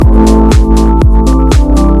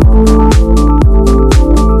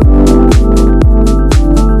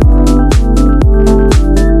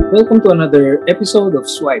Welcome to another episode of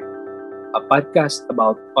Swipe, a podcast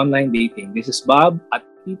about online dating. This is Bob at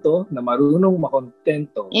Tito na marunong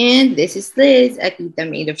makontento. And this is Liz, a tita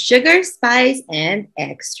made of sugar, spice, and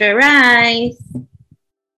extra rice.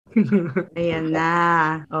 Ayan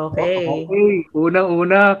na. Okay. Okay.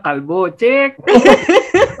 Una-una, kalbo. Check!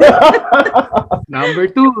 Number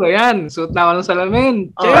 2, ayan. Suot na ako ng salamin.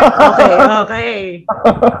 Check! Okay.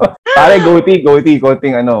 Pare, goatee.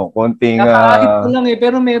 Konting Nakakahit ko lang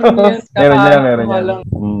pero meron yan. Meron yan.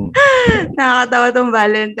 Nakakatawa tong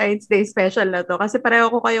Valentine's Day special na to kasi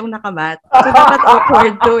pareho ko kayong nakamat. So, dapat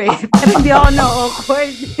awkward to eh. Pero hindi ako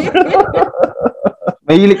na-awkward.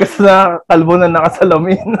 Mahilig ka sa kalbo na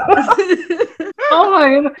nakasalamin.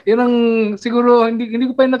 Yun ang siguro hindi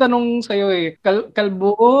ko pa yung natanong sa'yo eh.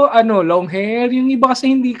 Kalbo, long hair. Yung iba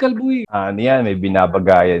kasi hindi kalbo eh. Yan, may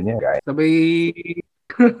binabagayan niya. Guys. Sabay...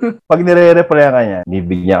 Pag nire-reply ka niya,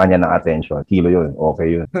 nibigyan ka niya ng attention. Kilo yun,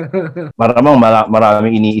 okay yun.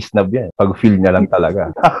 Maraming ini-snub yan. Pag feel niya lang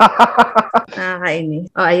talaga.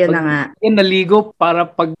 Nakakainis. Ayun na nga. Yan, naligo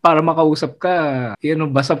para makausap ka.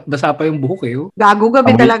 Yan, basa pa yung buhok eh. Gago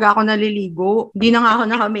gabi talaga ako naliligo. Hindi na nga ako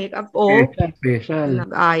naka-makeup. Special.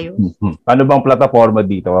 Nag-ayo. Paano bang plataforma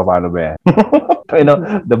dito? Paano ba yan?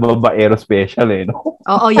 The Babaero special eh, no?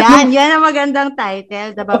 Oo, yan. Yan ang magandang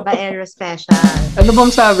title. The Babaero special. Ano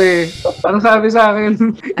bang sabi? Anong sabi sa akin?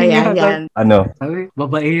 Ayan, yan. Ano? Sabi,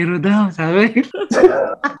 Babaero daw, sabi.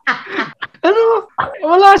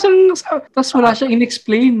 Wala siyang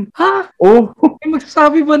in-explain. Ha? Oh. May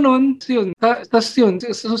magsasabi ba nun? Tapos yun,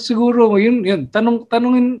 siguro, yun, tanong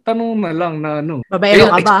na lang na ano.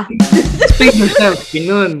 Babaero ka ba? Explain yourself.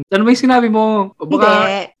 Yun. Ano ba yung sinabi mo?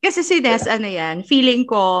 Hindi. Kasi si Des, yan, feeling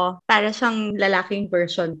ko, para siyang lalaking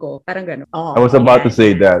version ko. Parang gano'n. I was about to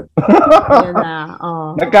say that. Yan na.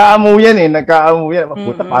 Nagkaamoy yan.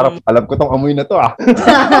 Puta, parang alam ko tong amoy na to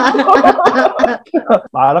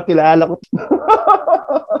Parang kilala ko.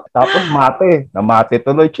 Tapos namate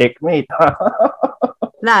tuloy, checkmate.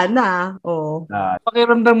 Na.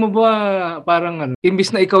 Pakiramdam mo ba parang imbis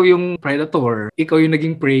na ikaw yung predator, ikaw yung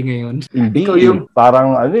naging prey ngayon? Hindi. Ikaw yung...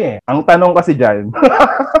 Parang ang tanong kasi dyan,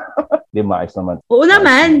 di maayos naman. Oo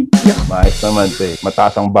naman. Maayos naman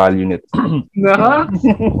mataas ang value nito. Na?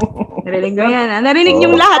 Narinig mo yan. Narinig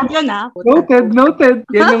niyong lahat yun Noted.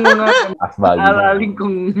 Yan yung mga araling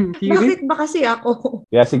kong hirit. Bakit ba kasi ako?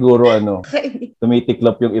 Kaya siguro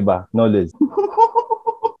tumitiklop yung iba. No, Liz.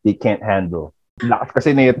 They can't handle. Lakas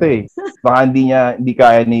kasi nito Baka hindi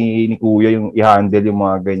kaya ni Kuya yung i-handle yung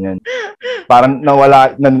mga ganyan. Parang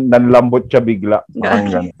nanlambot siya bigla. Parang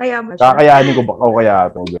ganun. Kakayanin ko baka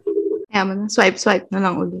kaya ito. Kaya mo na, swipe na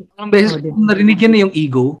lang ulit. Ang beses narinig yan na yung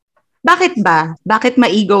ego. Bakit ba? Bakit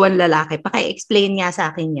ma-ego ang lalaki? Paki-explain nga sa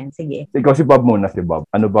akin yan. Sige. Ikaw si Bob muna,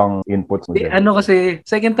 Ano bang inputs mo dyan? Kasi,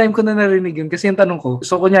 second time ko na narinig yun. Kasi yung tanong ko,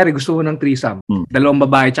 so kunyari gusto mo ng threesome. Dalawang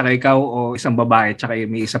babae tsaka ikaw o isang babae tsaka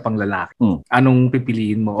may isa pang lalaki. Anong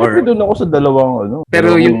pipiliin mo? Or doon ako sa dalawang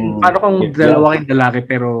Pero yung, paano kung dalawa kayong lalaki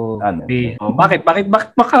pero bakit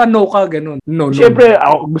baka no ka ganun? No. Siyempre,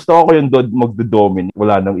 gusto ko yung magdo-dominate.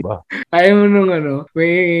 Wala nang iba. Ayaw mo nung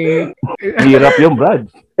may... Hirap yung Brad.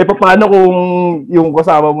 Paano kung yung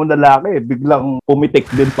kasama mo lalaki, biglang pumitik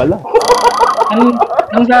din pala?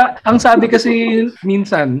 ang sabi kasi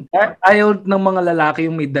minsan, ayaw ng mga lalaki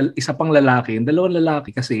yung may isa pang lalaki, yung dalawang lalaki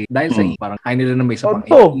kasi dahil sa parang ayaw nila na may isa pang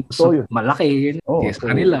malaki sa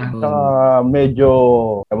kanila. Medyo,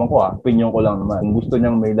 ewan ko opinion ko lang naman. Kung gusto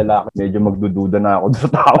niyang may lalaki, medyo magdududa na ako sa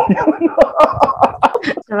tao niya.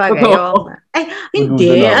 Ay,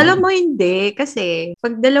 hindi. Alam mo, hindi. Kasi,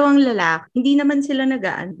 pag dalawang lalaki, hindi naman sila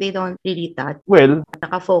nagaan. They don't really touch. Well,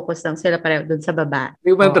 nakafocus lang sila pareho dun sa babae.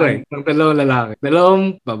 Hindi ba try? Ng dalawang lalaki. Dalawang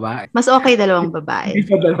babae. Mas okay dalawang babae. Hindi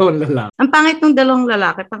pa dalawang lalaki. Ang pangit ng dalawang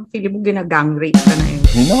lalaki, pang feeling mo ginagang rape ka na yun.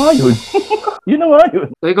 Yun na nga yun.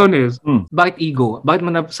 So, ikaw, Nils, bakit ego? Bakit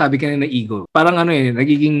mo nasabi kanina ego? Parang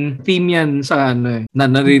nagiging theme yan sa na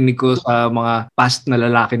narinig ko sa mga past na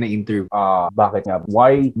lalaki na interview. Bakit nga?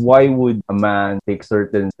 Why would a man take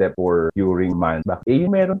certain step or during man?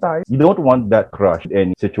 Meron tayo. You don't want that crush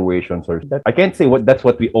in any situations or that. I can't say that's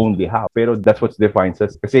what we only have, pero that's what defines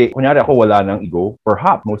us. Kasi kunyari ako wala ng ego,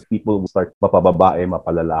 perhaps most people will start mapababae,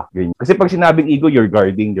 mapalalaki. Kasi pag sinabing ego, you're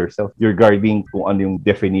guarding yourself. You're guarding kung ano yung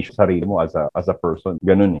definition sa sarili mo as a as a person.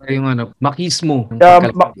 Ganun eh. Yung makismo.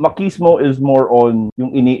 Makismo is more on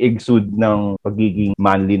yung ini-exude ng pagiging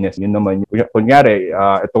manliness. Yun naman. Kunyari,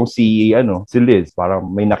 itong si Liz, parang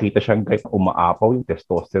may nakita siyang guy, umaapaw yung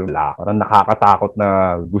testosterone. Parang nakakatakot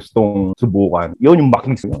na gustong subukan. Yun yung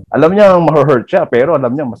makismo. Alam niya ma-hurt siya, pero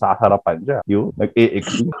alam niya masasarapan siya. Yun,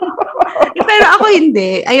 nag-e-exude. Pero ako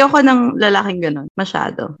hindi. Ayoko ng lalaking ganun.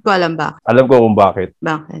 Masyado. Ko alam ba? Alam ko kung bakit.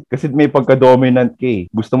 Bakit? Kasi may pagka-dominant ka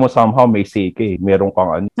eh. Gusto mo somehow may say ka eh. Meron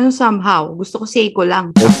kang ano. Ano somehow? Gusto ko say ko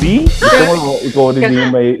lang. O see? Gusto mo ikaw rin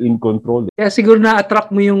yung may in control eh. Kaya siguro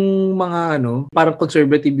na-attract mo yung mga parang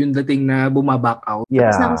conservative yung dating na bumaback out.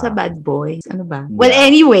 Yeah. Tapos na ako sa bad boys. Ano ba? Yeah. Well,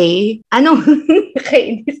 anyway,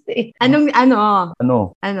 kainis eh. Anong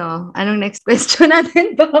next question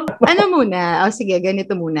natin, Bob? Muna? Sige,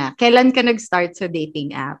 ganito muna. Kailan ka nag-start sa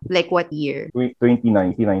dating app? Like what year?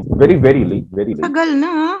 2019. Very, very late. Very late. Tagal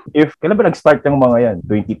na. Kailan ba nag-start yung mga yan?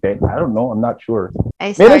 2010? I don't know. I'm not sure.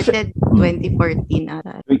 I started 2014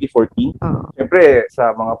 ata. 2014? Oo. Siyempre,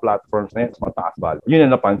 sa mga platforms na yan, mas mataas value. Yun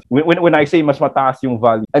na napansin. When I say mas mataas yung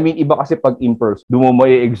value, I mean, iba kasi pag in-person, doon mo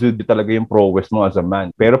i-exude talaga yung prowess mo as a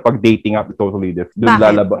man. Pero pag dating app, totally different. Doon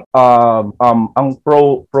lalabas. Ang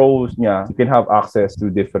pros niya, you can have access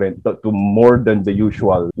to more than the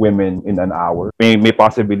usual women in an hour. May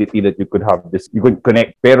possibility that you could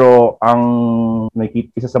connect. Pero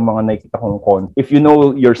isa sa mga nakikita kong con, if you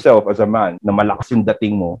know yourself as a man na malakas yung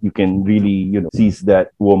dating mo, you can really, seize that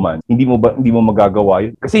woman. Hindi mo magagawa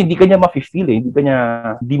yun. Kasi hindi kanya ma-feel eh.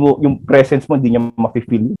 Yung presence mo hindi niya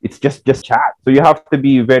ma-feel. It's just chat. So you have to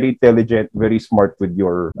be very intelligent, very smart with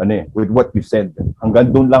with what you send. Hanggang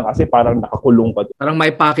doon lang kasi parang nakakulong ka. Parang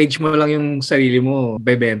may package mo lang yung sarili mo,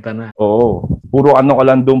 bebenta na. Oo. Puro ka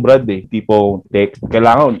lang doon, Brad eh. Tipo text.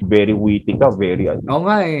 Kailangan very witty ka, very Oo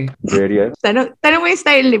nga eh. Very Tanong mo yung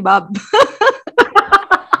style ni Bob.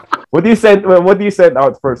 What do you send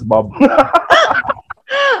out first, Bob?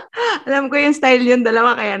 Alam ko yung style yung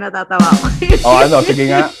dalawa kaya natatawa ko. Sige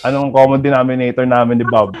nga. Anong common denominator namin ni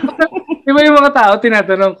Bob? Di ba yung mga tao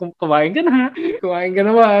tinatanong kung kumain ka na? Kumain ka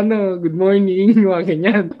na ba? Good morning? Mga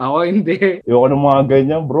ganyan. Ako hindi. Ayoko ng mga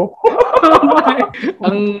ganyan, bro.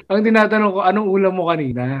 ang tinatanong ko, anong ulam mo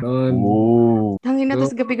kanina? Oh. Tangina,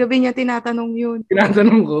 tapos gabi-gabi niya tinatanong yun.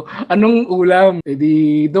 Tinatanong ko, anong ulam?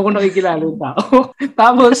 Doon ko nakikilala yung tao.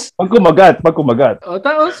 Tapos, Pag kumagat.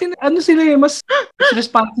 Tapos, sila mas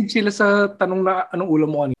responsive sila sa tanong na anong ulam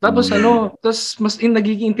mo kanina. Tapos mas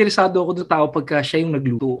nagiging interesado ako sa tao pagka siya yung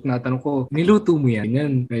nagluto. Natanong ko, niluto mo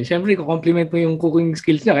yan? Siyempre, compliment mo yung cooking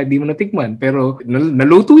skills niya kahit di mo natikman. Pero,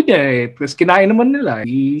 naluto niya eh. Tapos, kinain naman nila.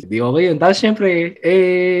 Di okay yun. Tapos, siyempre,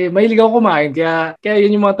 mahilig ako kumain. Kaya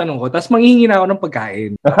yun yung mga tanong ko. Tapos, manghihingi na ako ng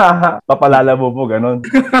pagkain. Papalala mo po, ganun.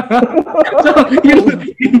 So,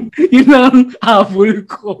 yun ang habol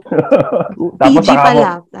ko. Tapos PG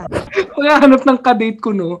pala. Maghahanap ng kadate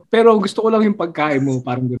ko, pero gusto ko lang yung pagkain mo.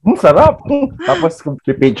 Parang gano'n. Sarap. Tapos,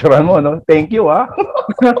 pipicturean mo, Thank you,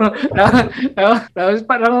 Tapos,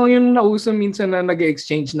 parang yung nauso minsan na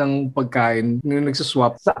nag-exchange ng pagkain, yung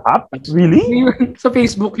nagsuswap. Sa app? Really? Sa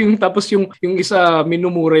Facebook tapos yung isa,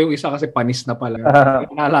 minumura yung isa kasi panis na pala.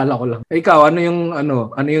 Naalala ko lang. Ikaw, ano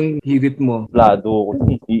yung hirit mo? Lado ko.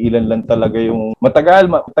 Iilan lang talaga yung matagal.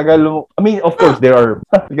 I mean, of course, there are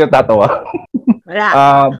hindi ka tatawa.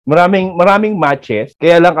 Maraming matches.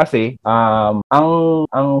 Kaya lang kasi,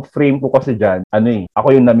 ang frame ko kasi dyan, ako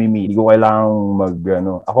yung namimili. Hindi ko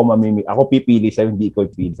kailangang ako pipili sa'yo, hindi ko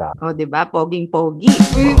pipili sa akin. Diba? Poging-pogi.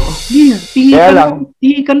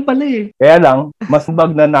 Tihikan pala eh. Kaya lang, mas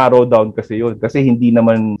na-narrow down kasi yun. Kasi hindi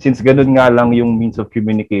naman, since ganun nga lang yung means of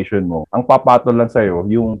communication mo, ang papatol lang sa'yo,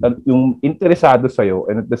 yung interesado sa'yo,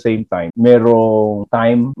 and at the same time, merong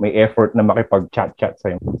time, may effort na makipag-chat-chat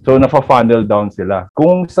sa'yo. So, nafa-funnel down sila.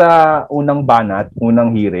 Kung sa unang banat,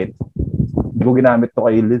 unang hirit, hindi ko ginamit to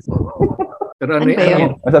kay Liz. Pero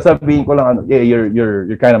yun? Masasabihin ko lang, you're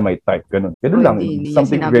kind of my type. Ganun lang.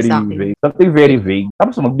 Something very vague.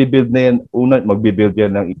 Tapos magbibuild na yan. Magbibuild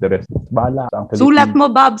yan ng interest. Bahala. Sulat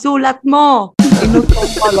mo, Bob. Sulat mo.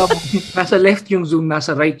 Nasa left yung Zoom,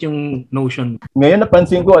 nasa right yung Notion. Ngayon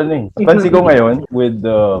napansin ko ngayon with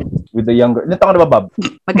the younger. Ilan taon na ba, Bob?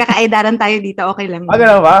 Magkakaedaran tayo dito. Okay lang.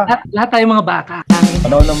 Ganun ba? Lahat tayo mga bata.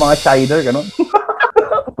 Ano ng mga chider, ganun?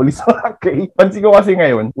 Police. Okay. Pansin ko kasi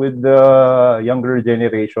ngayon with the younger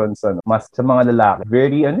generations, mas sa mga lalaki,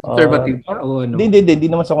 very conservative. Hindi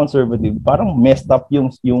naman sa conservative. Parang messed up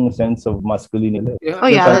yung sense of masculinity.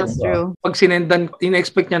 Yeah, that's true. Pag sinendan,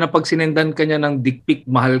 in-expect niya na pag sinendan ka niya ng dick pic,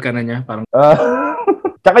 mahal ka na niya. Parang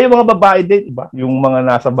Tsaka yung mga babae din, iba? Yung mga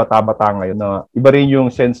nasa bata-bata ngayon na iba rin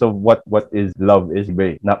yung sense of what is love is,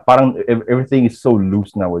 iba. Na parang everything is so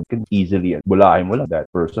loose now. It can easily bulahin mo lang that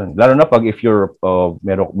person. Lalo na pag if you're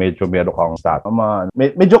medyo kang status.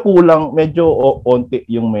 Medyo kulang, medyo onti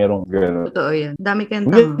yung merong gano'n. Totoo yan. Dami kang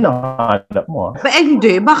Hindi tanga. nahanap mo.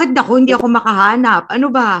 Hindi. Bakit ako? Hindi ako makahanap.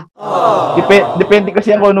 Ano ba? Depende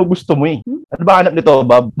kasi kung ano gusto mo eh. Ano ba hanap nito,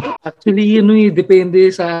 Bob? Actually,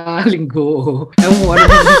 depende sa linggo. Ewan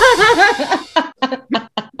mo,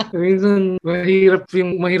 minsan,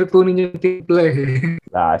 mahirap kunin yung tipla eh.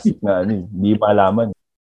 Classic na hindi malaman.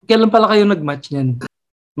 Kailan pala kayo nag-match niyan?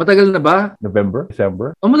 Matagal na ba? November?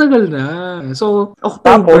 December? Matagal na. So,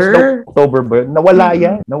 October. October ba yun?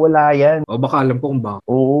 Nawala yan. Baka alam ko kung bakit.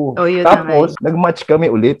 Oo. Yun Tapos, nag-match kami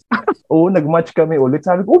ulit.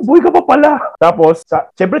 Sabi ko, boy ka pa pala. Tapos,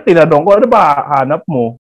 syempre tinanong ko, ano ba hanap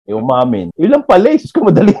mo? Umamin. Ilang pala, isus ko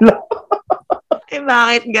madali lang.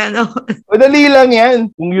 Bakit gano'n? Madali lang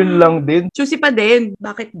yan. Kung yun lang din. Choosy pa din.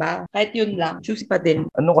 Bakit ba? Kahit yun lang. Choosy pa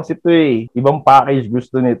din. Ano kasi ito eh. Ibang package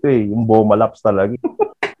gusto nito eh. Yung bomalaps talaga.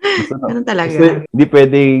 Ganun talaga. Kasi hindi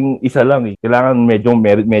pwedeng isa lang eh. Kailangan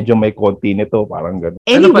medyo may konti nito. Parang gano'n.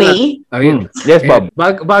 Anyway. Yes, Bob.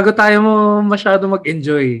 Bago tayo mo masyado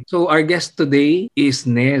mag-enjoy. So, our guest today is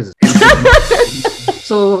Nez.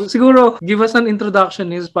 So, siguro, give us an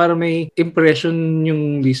introduction is para may impression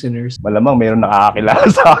yung listeners. Malamang mayroon nakakakilala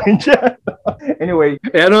sa akin dyan. Anyway.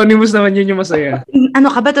 Anonymous naman yun yung masaya.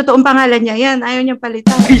 Ano ka ba? Totoong pangalan niya yan. Ayaw niyang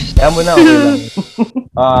palitan. Kaya mo na,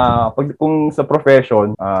 okay lang. Kung sa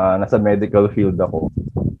profession, nasa medical field ako.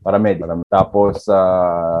 Paramedic. Tapos,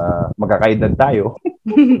 magkakaedad tayo.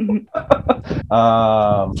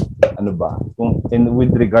 Ano ba?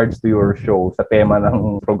 With regards to your show, sa tema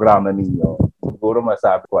ng programa ninyo, siguro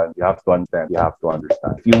masabi ko, you have to understand, you have to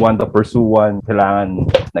understand. If you want to pursue one, kailangan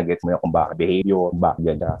na-get mo yung kung bakit behavior, bakit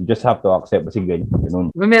ganyan. You just have to accept kasi ganyan.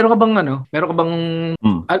 Meron ka bang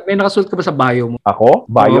may nakasulat ka ba sa bio mo? Ako?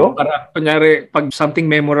 Bio? Para, kunyari, pag something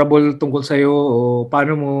memorable tungkol sa'yo, o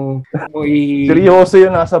paano mo Seryoso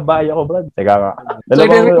yun nasa bio ko, Brad. Teka nga. So,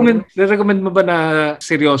 recommend mo ba na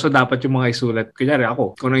seryoso dapat yung mga isulat? Kunyari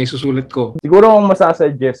ako, kung ano isusulat ko. Siguro ang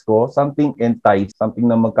masasuggest ko, something entice, something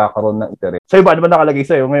na magkakaroon ng interest. Sa'yo ba? Ano ba nakalagay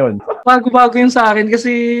sa'yo ngayon? Bago yun sa akin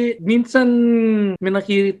kasi minsan may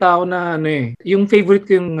nakita ako na yung favorite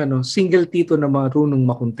ko yung single tito na marunong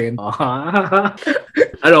makontent.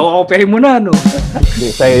 Okay mo na, Hindi,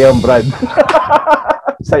 sa'yo yan, Brad.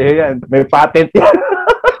 Sa'yo yan. May patent yan.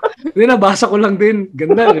 Hindi, nabasa ko lang din.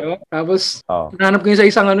 Ganda, di ba? Tapos, nahanap ko yun sa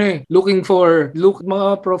isang mga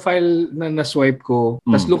profile na swipe ko.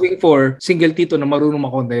 Tapos looking for single tito na marunong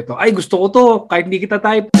makontent. Ay, gusto ko to. Kahit hindi kita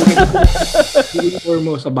type. Looking for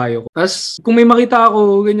mo sa bio ko. Tapos, kung may makita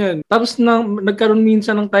ako, ganyan. Tapos, nagkaroon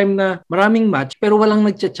minsan ng time na maraming match, pero walang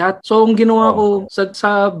nagchat-chat. So, ang ginawa ko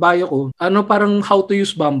sa bio ko, parang how to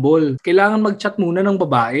use Bumble. Kailangan mag-chat muna ng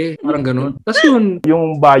babae. Parang ganun. Tapos yun.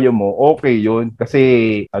 Yung bio mo, okay yun. Kasi,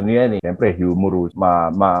 yan eh. Siyempre, humorous.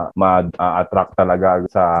 Ma-attract talaga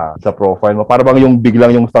sa profile mo. Para bang yung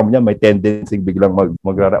biglang yung stamp niya, may tendency biglang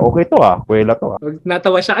okay to kuwela to Pag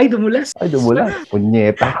natawa siya, ay dumulas.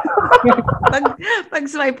 Punyeta. pag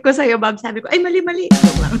swipe ko sa'yo, Bob, sabi ko, ay mali.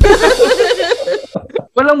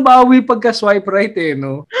 Walang bawi pagka-swipe right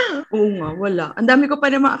no? Oo nga, wala. Ang dami ko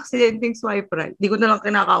pa naman aksidenteng swipe right. Di ko na lang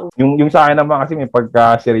kinakausap. Yung sa akin naman kasi may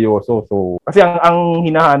pagka-seryoso. So, kasi ang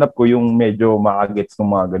hinahanap ko yung medyo makagets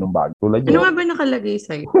ng mga ganung bagay. Tulad Ano nga ba nakalagay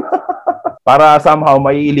sa'yo? Para somehow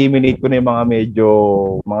may eliminate ko na yung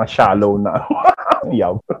mga shallow na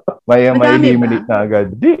yaw. May eliminate na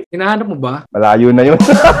agad. Di. Hinahanap mo ba? Malayo na yun.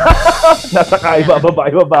 Nasa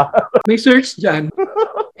baba. May search dyan.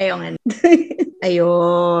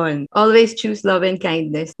 Ayun. Always choose love and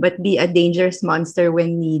kindness, but be a dangerous monster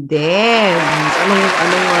when needed. Anong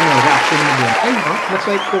reaction mo dyan? Ay,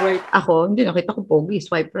 na-swipe ko right. Ako, hindi nakita ko pogi.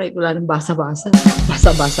 Swipe right. Wala nang basa-basa.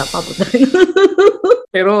 Basa-basa pa.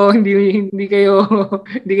 Pero hindi kayo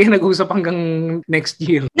nag-usap hanggang next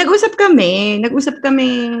year. Nag-usap kami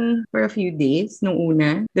for a few days nung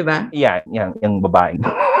una, 'di ba? Yung babae.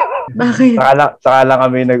 Bakit? Saka lang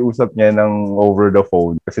kami nag-usap niya ng over the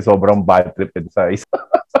phone kasi sobrang bad trip sa isa.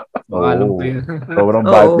 Sobrang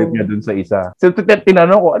bad trip niya dun sa isa. So,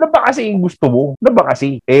 tinanong ko, ano ba kasi yung gusto mo? Ano ba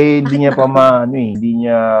kasi? Hindi niya pa hindi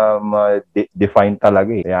niya ma-define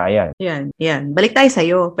talaga eh. Kaya Yan. Balik tayo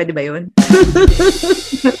sa'yo. Pwede ba yun?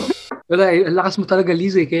 Wala, lakas mo talaga,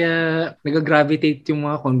 Liz, kaya nag-gravitate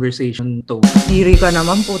yung mga conversation to. Diri ka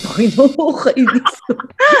naman, puto kinukainis ko.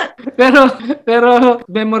 pero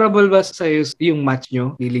memorable ba sa'yo yung match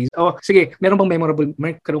nyo, Liz? Sige, meron bang memorable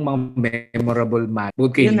match?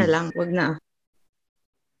 Yun na lang, wag na.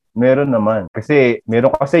 Meron naman. Kasi,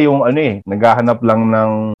 meron kasi yung naghahanap lang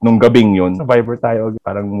nung gabing yun. Survivor tayo.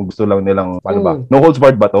 Parang gusto lang nilang, paano ba? No holds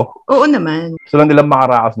barred ba to? Oo naman. Gusto lang nilang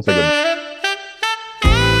makaraos sa gabi.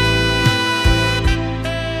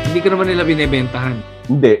 Hindi ko naman nila binebentahan.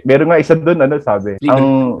 Hindi. Meron nga isa doon, sabi.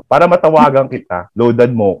 Para matawagan kita,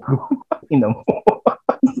 loadan mo. Ina mo.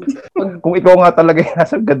 Kung ikaw nga talaga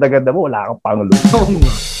nasa ganda-ganda mo, wala kang pangulo. Oo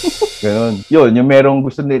nga. Ganun. Yun, yung merong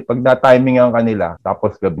gusto nila, pag na-timing ang kanila,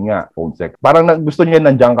 tapos gabi nga, phone sex. Parang gusto niya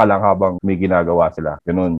nandiyan ka lang habang may ginagawa sila.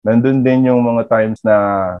 Ganun. Nandun din yung mga times na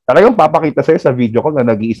talagang papakita sa'yo sa video ko na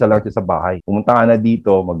nag-iisa lang siya sa bahay. Pumunta ka na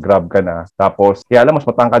dito, mag-grab ka na. Tapos, kaya alam, mas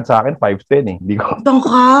matangkad sa akin, 5'10" eh. Hindi ko.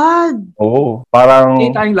 Tangkad! Oo. Parang...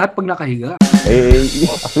 Hindi tayong lahat pag nakahiga.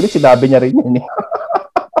 Actually, sinabi niya rin yun eh.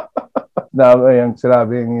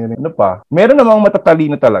 Sinabi yung ano pa. Meron namang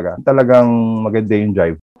matatalino talaga. Talagang maganda yung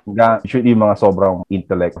drive. Usually mga sobrang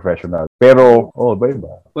intellect professional. Pero,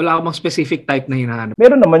 iba. Wala akong specific type na hinahanap.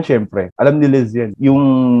 Meron naman syempre. Alam ni Liz yan. Yung,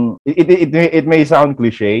 it may sound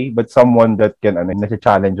cliche, but someone that can,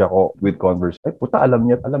 nasa-challenge ako with converse. Ay, puta, alam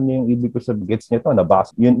niya yung ibig ko sabihin. Gets niya to, nabasa.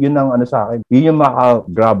 Yun ang sa akin. Yun yung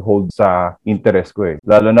maka-grab hold sa interest ko eh.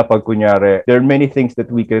 Lalo na pag kunyari, there are many things that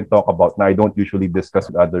we can talk about na I don't usually discuss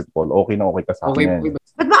with other people. Okay na okay ka sa akin. Okay.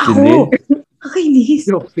 Ba't ba ako? Kakainis.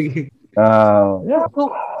 Sige. Yeah.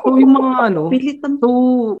 So yung mga Pilitan.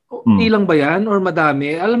 ilang ba yan or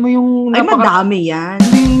madami? Alam mo yung Ay, madami yan.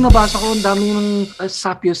 Hindi yung nabasa ko, ang dami ng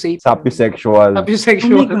Sapiosexual.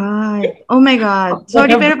 Oh my God.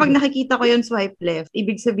 Sorry, pero pag nakikita ko yung swipe left,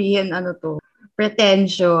 ibig sabihin,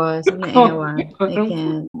 pretentious, ewan. I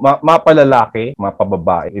can't. Mapalalaki,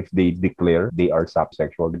 mapababae, if they declare they are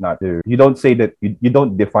sapiosexual, you don't say that, you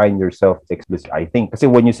don't define yourself explicitly, I think. Kasi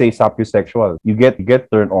when you say sapiosexual, you get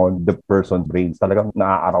turned on the person's brains. Talagang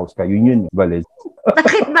naa-arouse ka. Yun, Valiz.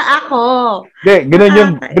 Bakit ba ako?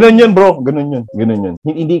 Ganun yun, bro. Ganun yun.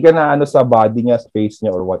 Hindi ka na sa body niya, space niya,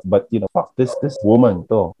 or what. But, fuck, this woman,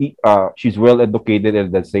 to. She's well-educated and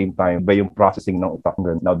at the same time, ba yung processing ng utak.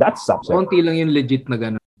 Now, that's sapiosexual. Konti lang yung legit na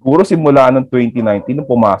gano'n. Puro simula ng 2019 nung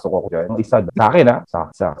pumasok ako dyan. Isa sa akin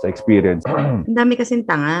sa experience. Ang dami kasing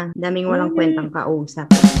tanga. Ang daming walang kwentang kausap.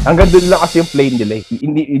 Hanggang doon lang kasi yung plane nila.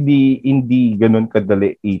 Hindi ganun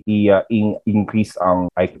kadali increase ang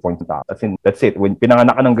IQ points ng tao. That's it. When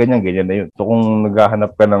pinanganak ka ng ganyan na yun. So kung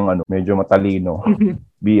naghahanap ka ng medyo matalino,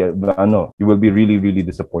 you will be really, really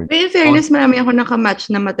disappointed. Pero in fairness, marami ako nakamatch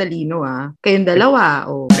na matalino Kayong dalawa.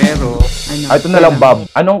 Pero, ito na lang, Bob.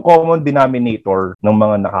 Anong common denominator ng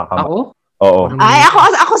mga nakakamata? Ako? Oo. Ay,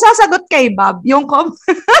 ako sasagot kay Bob. Yung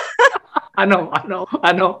Ano?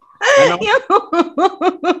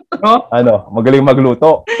 Magaling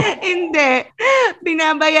magluto. Hindi.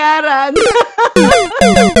 Binabayaran.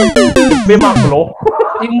 May maklo.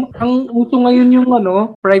 Ang uso ngayon yung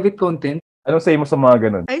private content. Anong say mo sa mga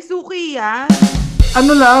ganun? Ay, suki yan.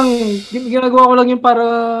 Ginagawa ko lang yun para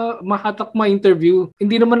mahatak ma-interview.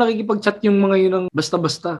 Hindi naman nakikipag-chat yung mga yun ng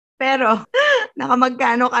basta-basta. Pero,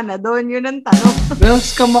 nakamagkano ka na doon? Yun ang tanong.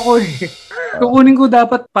 Na-scam ako eh. Kukunin ko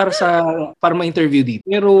dapat para ma-interview dito.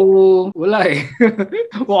 Pero wala eh.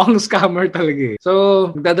 Mukhang scammer talaga eh. So,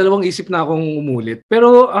 nagdadalawang isip na akong umulit.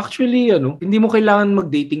 Pero actually, hindi mo kailangan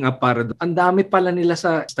mag-dating app para doon. Ang dami pala nila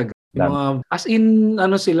sa Instagram. Yung as in,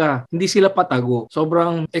 sila, hindi sila patago.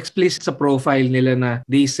 Sobrang explicit sa profile nila na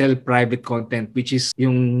they sell private content, which is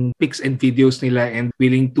yung pics and videos nila and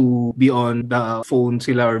willing to be on the phone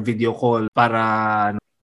sila or video call para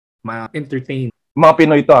ma-entertain. Mga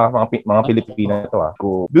Pinoy to mga Pilipina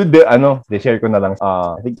to Dude, share ko na lang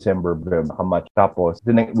I think December nakamatch. Tapos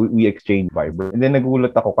then we exchange Viber. And then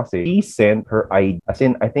nagulat ako kasi he sent her ID. As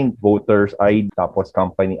in I think voters ID tapos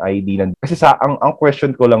company ID kasi ang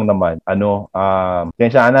question ko lang naman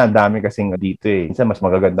kaya ang dami kasing dito eh. Minsan mas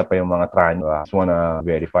magaganda pa yung mga trans. Just wanna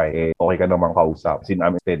verify okay ka naman kausap.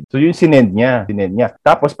 Sinam instead. So yung sinend niya.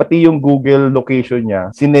 Tapos pati yung Google location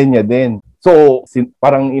niya, sinend niya din. So,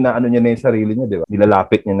 parang inaano niya na yung sarili niya, di ba?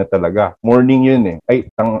 Nilalapit niya na talaga. Morning yun eh. Ay,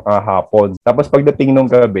 hapon. Tapos pagdating nung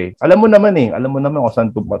gabi, alam mo naman kung saan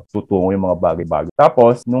tutungo yung mga bagay-bagay.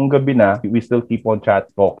 Tapos, nung gabi na, we still keep on chat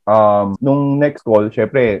talk. Nung next call,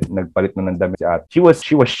 syempre, nagpalit na ng damit si At. She was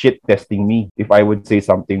shit testing me if I would say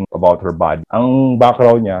something about her body. Ang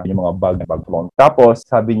background niya, yung mga bag flaunt. Tapos,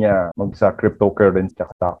 sabi niya, sa cryptocurrency,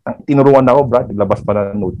 tinuruan ako, Brad, naglabas pa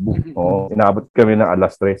na notebook. Inabot kami ng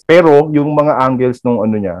alas 3. Pero, yung mga angles nung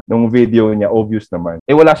nung video niya, obvious naman.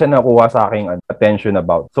 Wala siya nakuha sa aking attention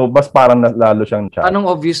about. So, mas parang lalo siyang chat. Anong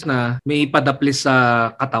obvious na may padaplis sa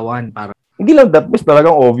katawan? Para hindi lang that, mas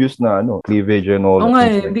talagang obvious na cleavage and all.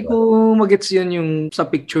 Hindi ko magets yun yung sa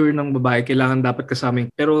picture ng babae, kailangan dapat kasama.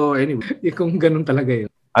 Pero anyway, kung ganun talaga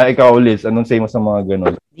yun. Ikaw, Liz, anong say mo sa mga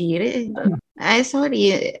ganun? Di rin. Ay,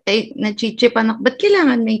 sorry. Ay, nachichipan ako. Ba't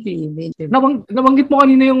kailangan may cleavage? Nabanggit mo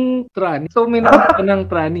kanina yung tranny. So, may nakita ng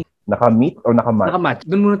tranny. Naka-meet o naka-match? Naka-match.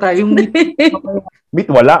 Doon muna tayo. Yung meet. Meet,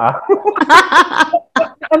 wala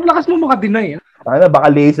Ang lakas mo maka-deny. Baka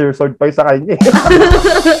laser sword pa sa kanya.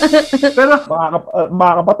 Pero,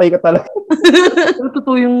 makakapatay ka talaga. pero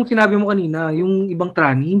totoo yung sinabi mo kanina, yung ibang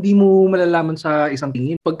tranny, hindi mo malalaman sa isang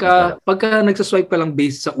tingin. Pagka nagsaswipe ka lang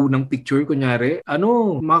based sa unang picture, kunyari,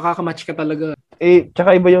 makakamatch ka talaga.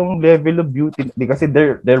 Tsaka iba yung level of beauty. Kasi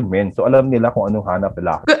they're men. So, alam nila kung anong hanap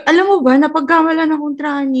nila. Alam mo ba, napagkamalan akong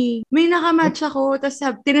tranny. May nakamatch ako, tapos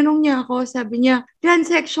tinanong niya ako, sabi niya,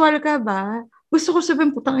 transsexual ka ba? Gusto ko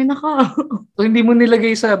sabihin, putangina ka. So, hindi mo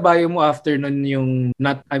nilagay sa bio mo after nun yung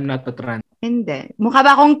I'm not a trans. Hindi. Mukha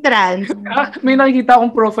ba akong trans? May nakikita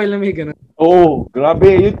akong profile na may ganun. Oo,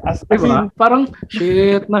 grabe. Yun, Parang,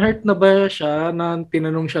 shit, na-hurt na ba siya na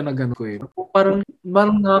tinanong siya na gano'n ko eh. Parang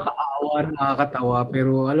nakakaawa, nakakatawa,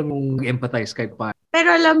 pero alam mong empathize kahit pa. Pero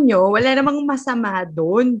alam nyo, wala namang masama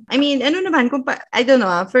doon. I mean, I don't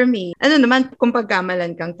know, for me, kung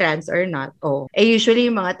pagkamalan kang trans or not, usually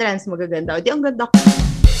yung mga trans magaganda. Di, ang ganda ko.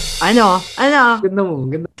 Ano? Ganda mo,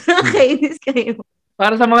 ganda. Nakakainis kayo.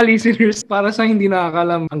 Para sa mga listeners, para sa hindi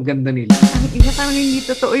nakakalam, ang ganda nila. Ang ina, parang hindi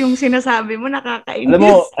totoo yung sinasabi mo, nakakainis.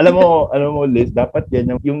 Alam mo, Liz, dapat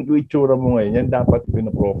yan, yung itsura mo ngayon, yan dapat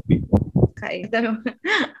pinaprofit. Alam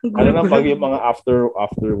mo, pag yung mga after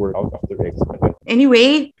workout, after exercise.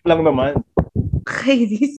 Anyway. Lang naman.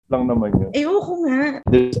 Kainis. Lang naman yun. Ayoko nga.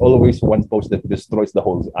 There's always one post that destroys the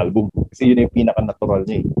whole album. Kasi yun yung pinaka-natural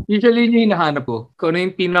niya eh. Usually yun yung hinahanap ko. Kung ano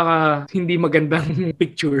yung pinaka hindi magandang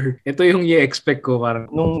picture, ito yung i-expect ko. Parang.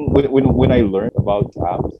 When I learned about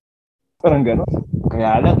apps, parang gano'n.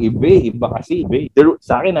 Kaya lang, iba kasi.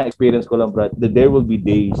 Sa akin, na-experience ko lang, Brad, that there will be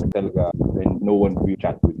days talaga when no one will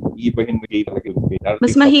chat with you. Iibahin mo kayo talaga.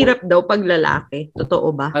 Mas mahirap daw pag lalaki.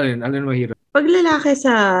 Totoo ba? Alin mahirap? Pag lalaki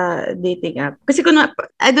sa dating app. Kasi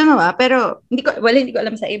I don't know pero hindi ko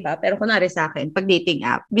alam sa iba, pero kunwari sa akin, pag dating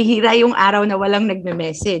app, bihira yung araw na walang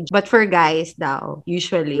nagme-message. But for guys daw,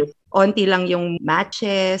 usually, onti lang yung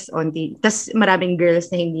matches, tas maraming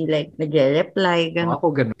girls na hindi like nagre-reply, gano'n.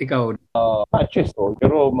 Ako ganun, ikaw. Matches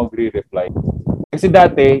pero magre-reply. Kasi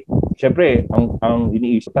dati, syempre, ang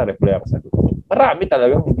iniisip na reply ako sa marami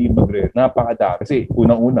talagang hindi napakadami. Kasi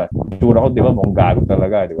unang-una, itsura ko, di ba, mukhang gago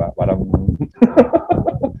talaga, di ba? Parang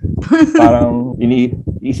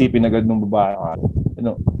iniisipin agad ng babae.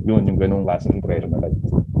 Yun, yung ganung klaseng impression agad.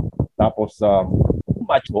 Tapos,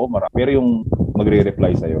 match ko, marami. Pero yung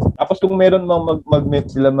magre-reply sa'yo. Tapos kung meron mag-met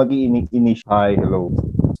sila mag-i-initiate, hi, hello.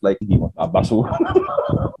 It's like, hindi mo, babasura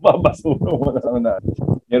mo na.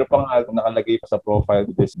 Meron pa nga nakalagay pa sa profile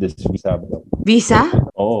this visa. Visa?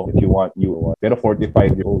 Oo, if you want, you want. Pero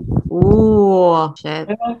 45 years old. Ooh, shit.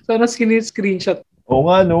 Sana screenshot. Oo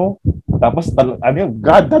nga, no? Tapos,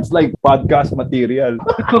 God, that's like podcast material.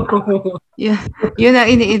 Yun ang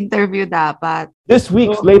ini-interview dapat. This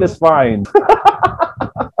week's latest find.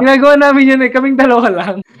 Ginagawa namin yun kaming dalawa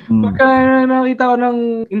lang. Pagka nakita ko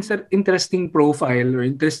ng interesting profile or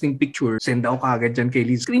interesting picture, send ako kagad dyan kay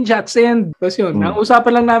Liz. Screenshot, send. Tapos yun, ang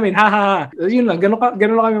usapan lang namin, ha. Tapos yun lang, ganun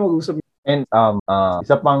lang kami mag-usap. And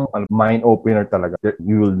isa pang mind opener talaga,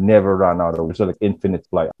 you will never run out of it. So like infinite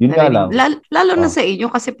supply. Yun nga lang. Lalo na sa inyo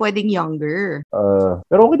kasi pwedeng younger.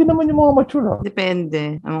 Pero okay din naman yung mga mature.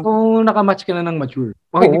 Depende. Kung nakamatch ka na ng mature.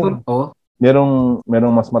 Okay, merong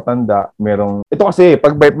mas matanda, ito kasi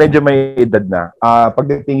pag medyo may edad na,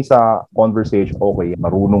 pagdating sa conversation, okay,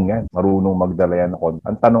 marunong magdala yan.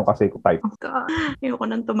 Ang tanong kasi kung type. Ayoko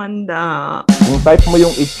nang tumanda. Kung type mo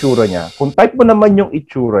yung itsura niya, kung type mo naman yung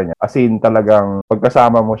itsura niya, as in talagang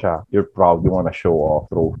pagkasama mo siya, you're proud, you wanna show off.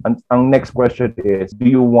 Ang next question is, do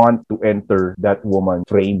you want to enter that woman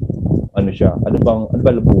frame? Ano siya? Ano ba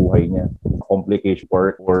buhay niya? Complication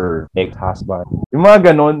or ex-husband? Yung mga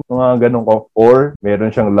ganon ko. Or meron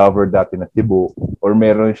siyang lover dati na tibo. Or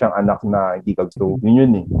meron siyang anak na hindi ka gusto.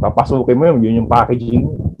 Yun eh. Papasukin mo yun yung packaging.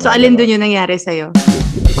 So, alin doon yung nangyari sa'yo?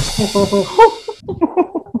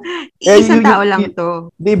 Isang tao lang to.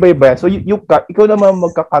 Hindi, iba. So, you cut. Ikaw naman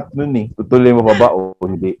magka-cut nun eh. Tutuloy mo ba o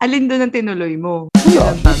hindi? Alin doon ang tinuloy mo?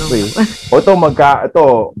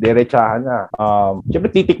 Ito, diretsahan na.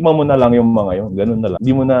 Siyempre, titikman mo na lang yung mga yun. Ganun na lang.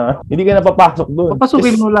 Hindi ka na papasok doon.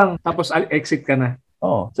 Papasukin mo lang, tapos exit ka na.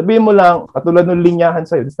 Sabihin mo lang, katulad ng linyahan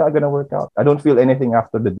sa'yo, it's not gonna work out. I don't feel anything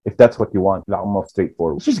after if that's what you want. Wala akong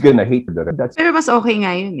straightforward. She's gonna hate the rest. Pero mas okay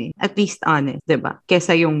nga yun eh. At least honest, diba?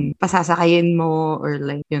 Kesa yung pasasakayin mo or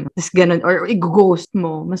like, tapos ganun, or i-ghost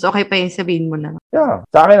mo. Mas okay pa yung sabihin mo na. Yeah.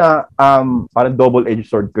 Sa akin parang double-edged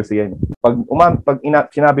sword kasi yan.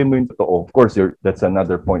 Sinabi mo yung totoo, of course, that's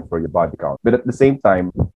another point for your body count. But at the same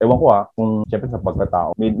time, ewan ko kung syempre sa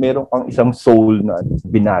pagkatao, meron kang isang soul na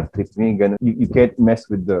binatrip. You can't mess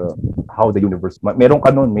with how the universe, meron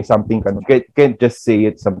ka nun, may something ka nun. You can't just say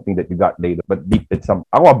it's something that you got later, but deep it's something.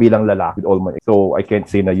 Ako bilang lalaki with all my, so I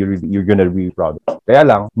can't say na you're gonna be proud. Kaya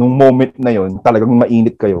lang, nung moment na yon talagang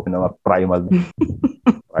mainit kayo na primal.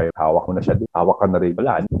 Ay, hawak mo na siya. Hawak ka na rin.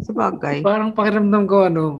 Wala. Sabagay. Parang pakiramdam ko,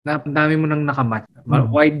 ang dami mo nang nakamatch.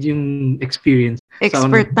 Wide yung experience.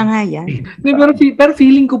 Expert na nga yan. Pero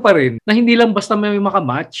feeling ko pa rin na hindi lang basta may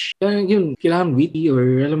makamatch. Yun, kailangan witty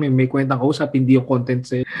or alam mo, may kwentang kausap, hindi yung content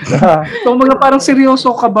sa'yo. So, parang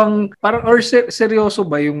seryoso ka bang, or seryoso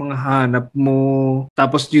ba yung mga hanap mo,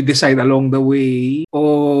 tapos you decide along the way,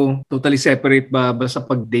 o totally separate ba sa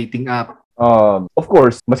pag-dating app? Of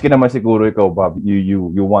course, maski naman siguro ikaw, Bob, you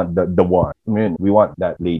want the one. I mean, we want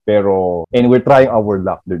that late. Pero, and we're trying our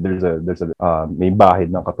luck. There's a may bahid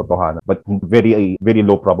ng katotohanan, but very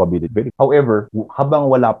low probability. However, habang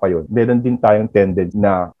wala pa yon, meron din tayong tendency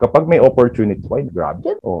na kapag may opportunity, why grab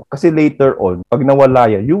it? Kasi later on, pag nawala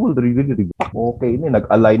yan, you will really okay,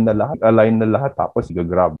 nag-align na lahat, tapos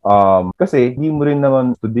i-grab. Kasi hindi mo rin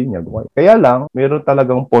naman to din yan. Kaya lang, meron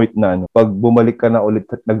talagang point na pag bumalik ka na ulit,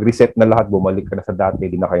 nag-reset na lahat, bumalik ka na sa dati,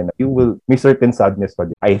 hindi na kayo na, may certain sadness pa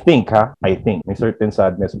din. I think, may certain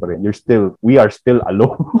sadness pa rin. We are still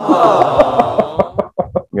alone.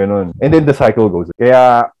 Ganun. And then the cycle goes.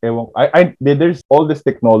 Kaya, there's all this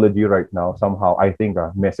technology right now, somehow, I think,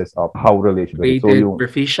 messes up how relationships. So, yung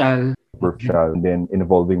superficial, and then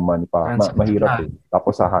involving money pa. Mahirap eh.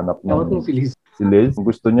 Tapos hahanap ng si Liz,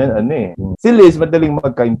 gusto niya, Si Liz, madaling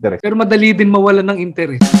magka-interest. Pero madali din mawalan ng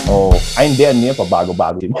interest. Hindi,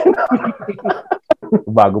 pabago-bago.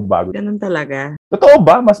 Bago-bago. Ganun talaga. Totoo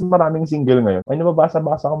ba? Mas maraming single ngayon? Ay,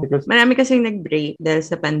 nababasa-basa ko because... Marami kasing nag-break dahil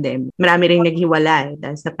sa pandemic. Marami rin naghiwalay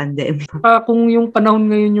dahil sa pandemic. Kung yung panahon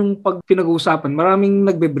ngayon yung pag pinag-uusapan, maraming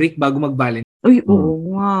nagbe-break bago mag-Valentine. Uy,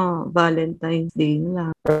 oo nga. Valentine's Day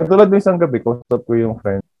na. Katulad ng isang gabi, kausap ko yung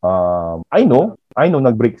friend. I know,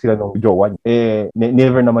 nag-break sila ng jowa niya.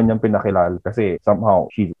 Never naman niyang pinakilala kasi somehow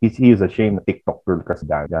he is ashamed na TikTok girl kasi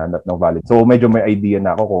ganap ng valid. So medyo may idea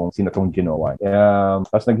na ako kung sino tong ginawa.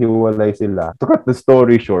 Tapos naghiwalay sila. To cut the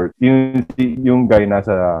story short, yung guy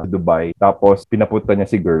nasa Dubai, tapos pinapunta niya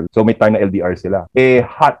si girl. So may time na LDR sila.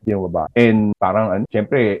 Hot yung baba. And parang,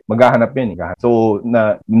 syempre, maghahanap yan. So,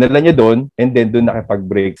 nala niya doon, and then doon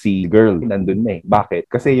nakipag-break si girl. Nandun na eh. Bakit?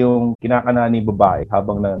 Kasi yung kinakana ni babae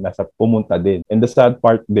habang nasa pumunta din. And the sad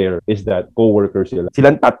part there is that co-workers sila.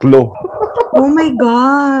 Silang tatlo. Oh my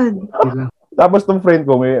God! Tapos tong friend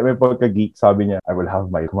ko, may pagka-geek, sabi niya, I will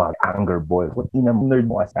have my anger ball. What nerd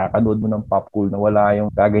mo kasi, kakanood mo ng pop cool na wala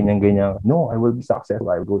yung kaganyan-ganyan. No, I will be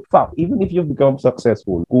successful. I will go. Fuck, even if you become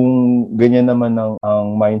successful, kung ganyan naman ang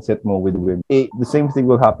mindset mo with women, the same thing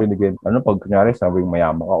will happen again. Pag kunyari, sabing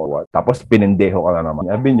mayaman ka or what? Tapos pinendeho ka na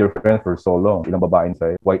naman. I've been your friend for so long. Ilang babaeng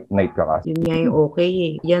sa'yo, white knight ka kasi. Yun nga yung okay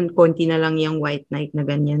eh. Yan, konti na lang yung white knight na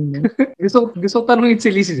ganyan. gusto tanongin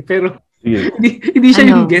si Lizzie, pero Yeah. hindi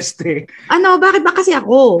siya yung guest eh. Bakit ba kasi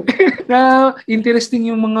ako? Na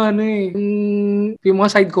interesting yung mga yung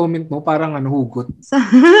mga side comment mo, parang hugot.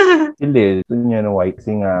 Hindi, ito niya na white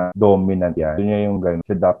kasi nga dominant yan. Ito niya yung gano'n.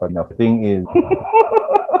 Siya dapat na. Thing is,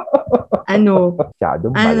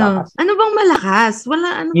 masyadong malakas. Ano bang malakas?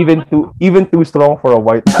 Wala, Even too strong for a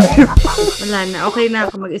white knight. Wala na. Okay na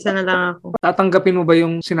ako. Mag-isa na lang ako. Tatanggapin mo ba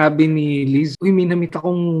yung sinabi ni Liz? Uy, may namit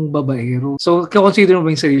akong babaero. So, consider mo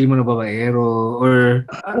ba yung sarili mo na babaero? Or...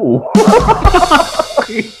 Oo.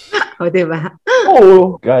 O, diba?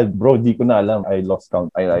 Oh, God, bro, di ko na alam. I lost count.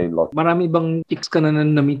 I lost. Marami bang chicks ka na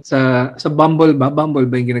na-meet sa Bumble ba? Bumble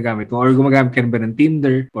ba yung ginagamit mo? Or gumagamit ka ba ng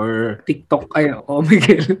Tinder? Or TikTok? Ay, oh my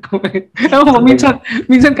God.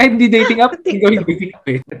 minsan kahit hindi dating app, gawin dating app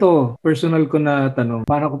eh. Ito, personal ko na tanong.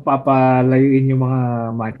 Paano ko papalayuin yung mga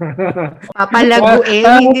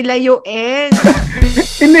Papalaguin, hindi layuin.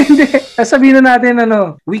 Hindi. Sabihin na natin,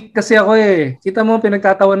 weak kasi ako eh. Kita mo,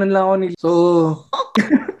 pinagtatawanan lang ako ni...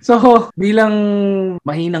 So, bilang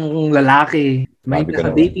mahinang lalaki, mahinang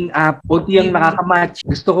sa dating app, puti ang nakakamatch.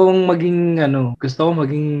 Gusto kong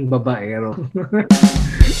maging babaero.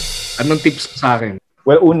 Anong tips ko sa akin?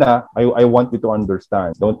 Well, una, I want you to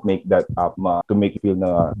understand. Don't make that up to make you feel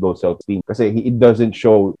na low self-esteem. Kasi it doesn't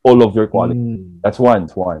show all of your quality. That's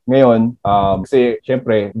one. Ngayon, kasi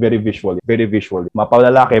syempre, very visual.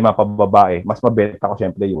 Mapalalaki, mapababae, mas mabenta ko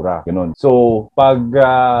syempre yura. Ganun. So, pag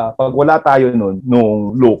wala tayo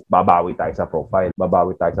nung look, babawi tayo sa profile.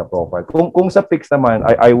 Kung sa fix naman,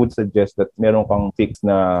 I would suggest that meron kang fix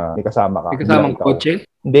na may kasama ka. May kasamang kotse?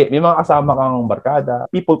 Hindi, may mga kasama kang barkada,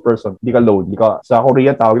 people person, hindi ka lone. Sa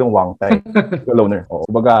Korean tawag yung wang time. Hindi ka loner. O,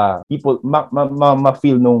 kumbaga, people,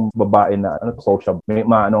 ma-feel nung babae na, social, may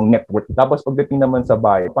network. Tapos pagdating naman sa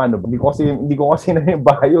bahay, paano ba? Hindi ko kasi na yung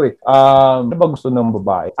bayo eh. Ano ba gusto ng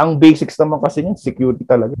babae? Ang basics naman kasi niyan, security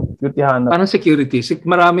talaga. Security hanap. Parang security.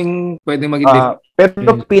 Maraming pwedeng maging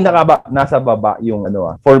pero nasa baba yung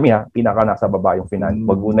for me pinaka nasa baba yung finance.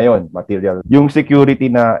 Wag muna yun, material. Yung security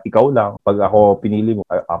na ikaw lang, pag ako pinili mo,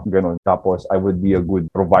 ganun. Tapos, I would be a good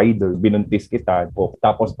provider. Binuntis kita.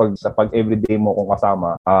 Tapos, pag everyday mo kung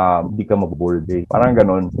kasama, hindi ka mag-bored eh. Parang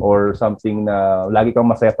ganun. Or something na lagi kang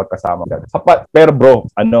masaya pagkasama. Pero bro,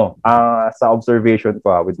 sa observation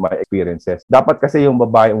ko with my experiences, dapat kasi yung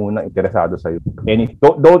babae unang interesado sa'yo. And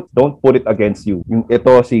don't put it against you. Yung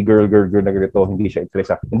ito, si girl na ganito, hindi siya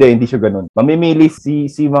interesado. Hindi siya ganun. Mamimili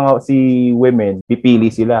si women,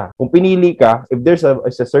 pipili sila. Kung pinili ka, if there's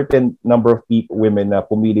a certain number of women na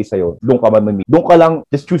pumili sa'yo, doon ka mamimili. Doon ka lang,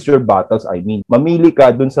 just choose your battles, Mamili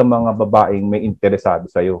ka doon sa mga babaeng may interesado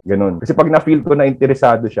sa'yo. Ganun. Kasi pag na-feel ko na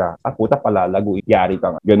interesado siya, puta palalago, yari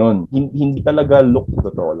ka nga. Ganun. Hindi talaga look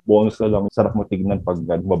totoo. Bonus na lang, sarap mo tignan pag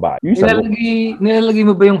babae. Nilalagay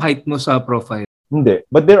mo ba yung height mo sa profile? Hindi.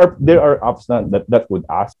 But there are apps na that would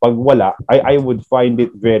ask. Pag wala, I would find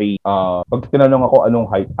it very, pag tinanong ako anong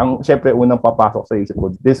height, syempre unang papasok sa isip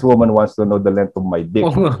ko, this woman wants to know the length of my dick.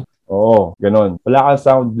 Oo, ganun. Wala kang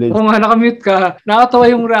sound, Liz. Oo nga, nakamute ka. Nakatawa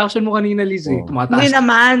yung reaction mo kanina, Liz eh. Tumataas. Hindi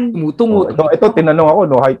naman. Tumutungo. Ito, tinanong ako,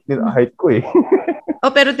 height ko eh.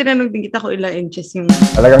 Pero tinanong din kita ko ilang inches yung...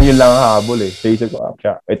 Talagang yun lang ang habol eh. Sa isip ko,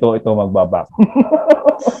 ito magbaba.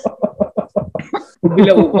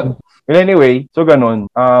 Bilaupan. Anyway, so ganun.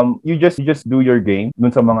 You just do your game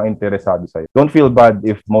dun sa mga interesado sa'yo. Don't feel bad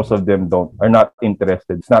if most of them are not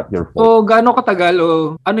interested. It's not your fault. So, gaano katagal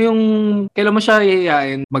ano yung kailan mo siya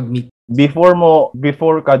iyayain mag-meet?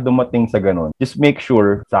 Before ka dumating sa ganun, just make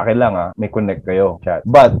sure, sa akin lang may connect kayo, chat.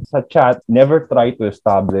 But sa chat, never try to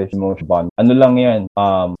establish emotional bond. Ano lang yan,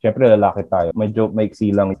 syempre lalaki tayo, medyo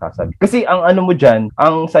maiksi lang sasabi. Kasi ang mo dyan,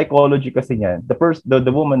 ang psychology kasi niyan,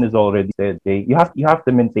 the woman is already dead, okay? You have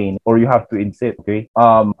to maintain or you have to insist, okay?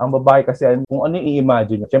 Ang babae kasi, kung ano yung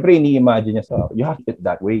i-imagine niya, syempre ini-imagine niya you have to it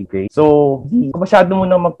that way, okay? So, masyado mo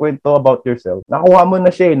na magkwento about yourself. Nakuha mo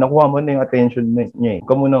na siya nakuha mo na yung attention niya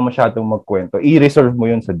Huwag mo na masyado magkwento. I-reserve mo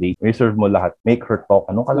yun sa date. Reserve mo lahat. Make her talk.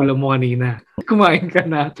 Ano ka lang? Ulam mo kanina. Kumain ka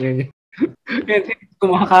natin.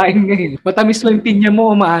 Kumakain ngayon. Matamis lang pinya mo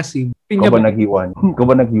o maasim? Ikaw ba naghiwan?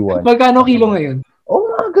 Magkano kilo ngayon?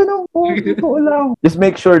 Ganun po. Ito lang. Just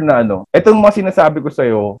make sure na itong mga sinasabi ko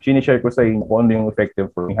sa'yo, sinishare ko sa'yo kung ano yung effective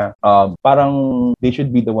for me, ha? Parang they should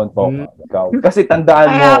be the one talking. Ikaw. Kasi tandaan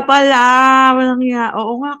mo. Kaya pala. Walang iya.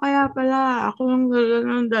 Oo nga, kaya pala. Ako yung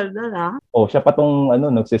daldal, ha? Siya pa tong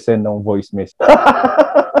nagsisend ng voice message.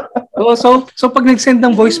 So pag nag-send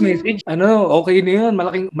ng voice message, okay na yun.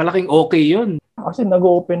 Malaking okay yun. Kasi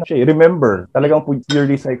nag-open na siya. Remember, talagang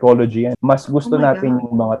purely psychology yan. Mas gusto natin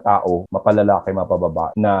yung mga tao, mapalalaki, mapababa,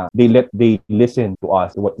 na they listen to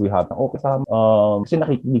us, what we have. Kasama. Kasi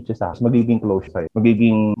nakikinig siya sa us, magiging close sa'yo,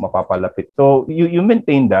 magiging mapapalapit. So, you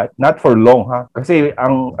maintain that, not for long, ha? Kasi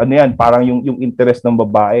parang yung interest ng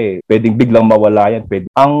babae, pwedeng biglang mawala yan.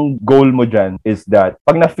 Ang goal mo dyan is that,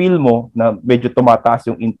 pag na-feel mo na medyo tumataas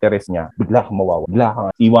yung interest niya, bigla kang mawawa. Bigla kang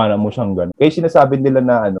iwanan mo siyang gano'n. Kaya sinasabi nila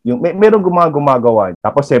na merong gumagawa.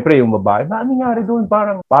 Tapos siyempre yung babae, ano nangyari doon?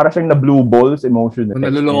 Para siyang na blue balls emotion.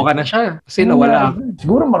 Naluloko na siya kasi nawala.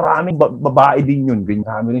 Siguro maraming babae din yun.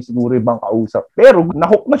 Kami rin siguro ibang kausap. Pero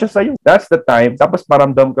nahook na siya sa'yo. That's the time. Tapos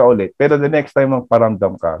paramdam ka ulit. Pero the next time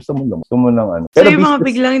magparamdam ka, gusto mo lang Pero yung mga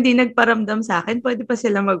biglang hindi nagparamdam sa akin, pwede pa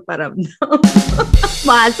sila magparamdam.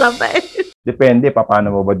 Masa pa eh. Depende, paano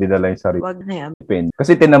mo ba dinala yung sarili? Wag na yan. Depende.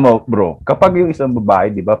 Kasi tinan mo, bro, kapag yung isang babae,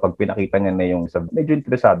 di ba, pag pinakita niya na yung medyo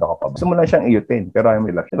interesado ka pa, gusto mo lang siyang iyutin, pero ayaw mo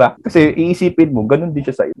lang. Di ba? Kasi iisipin mo, ganun din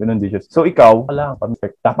siya sa iyo. So ikaw, wala kang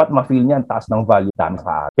perfect. Dapat ma-feel niya ang taas ng value, tama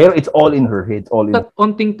ka. Pero it's all in her head. It's all in her.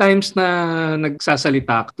 Onting times na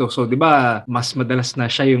nagsasalita ka. So, di ba, mas madalas na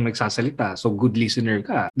siya yung nagsasalita. So, good listener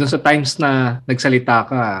ka. Doon sa times na nagsalita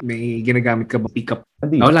ka, may ginagamit ka ba pick-up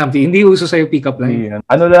Hindi uso sa'yo pick-up line.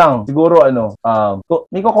 Ano lang, siguro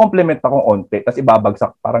may ko-compliment akong onte, tapos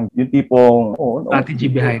ibabagsak. Parang yung tipong, strategy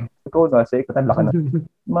behind. Ikaw na, say, katanda ka na.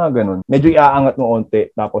 Mga ganun. Medyo iaangat mo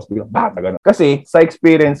onte, tapos biglang, ganun. Kasi, sa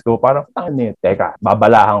experience ko, parang, teka,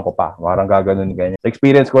 babalahan ko pa. Parang gaganon ganyan. Sa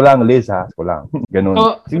experience ko lang, Liz, ko lang. Ganun.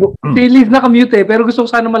 So, si Liz na-commute pero gusto ko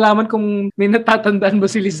sana malaman kung may natatandaan ba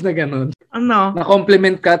si Liz na ganun. Ano?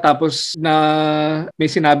 Na-compliment ka, tapos may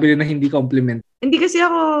sinabi rin na hindi compliment. Hindi kasi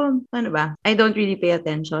ako, I don't really pay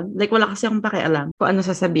attention. Like, wala kasi akong pakialam kung ano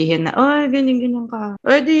sasabihin na, ganyan ka.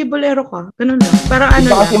 Di, bolero ka. Ganun lang. Parang ano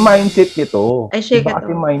lang. Kasi mindset nito. Ay, shake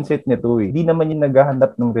Kasi mindset nito eh. Hindi naman yung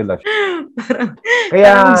naghahanap ng relasyon.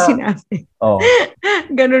 parang sinabi.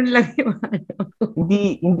 Ganun lang yung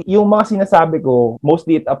Hindi, yung mga sinasabi ko,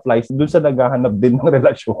 mostly it applies dun sa naghahanap din ng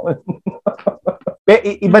relasyon. Pero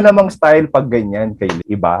iba namang style pag ganyan kay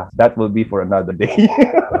iba. That will be for another day.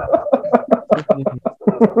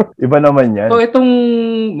 Iba naman yan. So, itong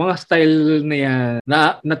mga style na yan,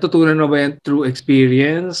 natutunan mo ba yan through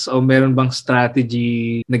experience o meron bang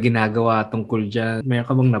strategy na ginagawa tungkol dyan? Meron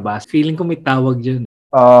ka bang nabasa? Feeling ko may tawag dyan.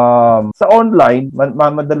 Sa online,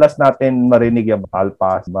 madalas natin marinig yung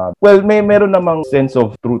alpas. Well, meron namang sense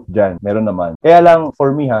of truth dyan. Meron naman. Kaya lang,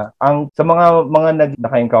 for me sa mga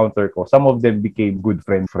naka-encounter ko, some of them became good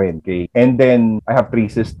friend. Okay? And then, I have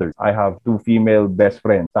 3 sisters. I have 2 female best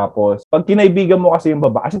friends. Tapos, pag kinaibigan mo kasi yung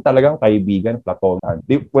babae, kasi talagang kaibigan, platonan.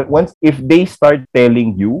 If they start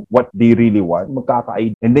telling you what they really want,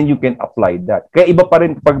 magkakaid. And then you can apply that. Kaya iba pa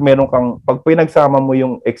rin pag pinagsama mo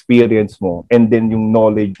yung experience mo, and then yung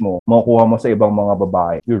knowledge mo, makukuha mo sa ibang mga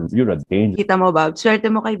babae. You're a danger. Kita mo ba? Swerte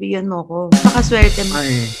mo, kaibigan mo ko. Pakaswerte mo.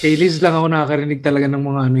 Kay Liz lang ako nakakarinig talaga ng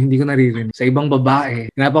mga hindi ko naririnig. Sa ibang babae,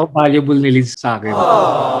 napaka-valuable ni Liz sa akin.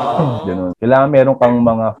 Ganun. Kailangan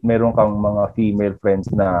meron kang mga female friends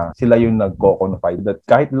na sila yung nagko-confide. That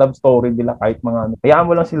kahit love story nila, kahit mga hayaan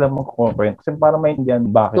mo lang sila mag-confide. Kasi para maintindihan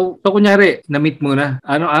bakit. So kunyari, na-meet mo na.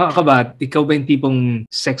 Ano ka ba? Ikaw ba yung tipong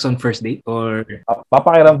sex on first date? Or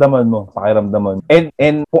papakiramdaman mo.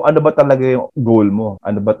 And kung ano ba talaga yung goal mo?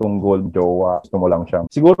 Ano ba tong goal, jowa? Gusto mo lang siyang.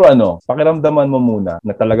 Siguro pakiramdaman mo muna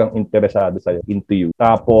na talagang interesado sa'yo, into you.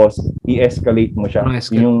 Tapos, i-escalate mo siya.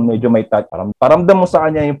 Yung medyo may touch. Paramdam mo sa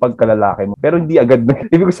kanya yung pagkalalaki mo. Pero hindi agad na.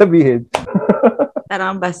 Ibig ko sabihin.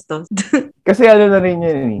 Parang bastos. Kasi na rin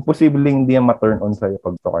yan. Posibleng hindi yan ma-turn on sa'yo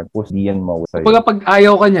pag tokan. Hindi yan mawala sa'yo. Pag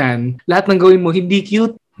ayaw ka niyan, lahat ng gawin mo, hindi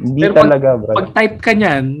cute. Hindi pero talaga, bro. Pag type ka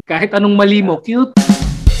niyan, kahit anong mali mo, cute.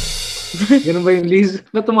 Ganun ba yung Liz?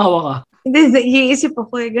 Ba't tumawa ka? Hindi, iisip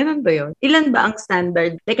ako ganun ba yun? Ilan ba ang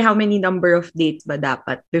standard? Like, how many number of dates ba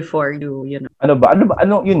dapat before you know? Ano ba?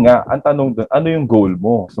 Yun nga, ang tanong doon, ano yung goal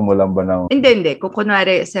mo? Sumulan ba ng... Hindi. Kung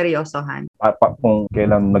kunwari, seryosohan. Kung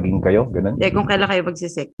kailan maging kayo, ganun? Hindi, kung kailan kayo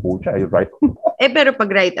magsisik. Pucha, you're right. Pero pag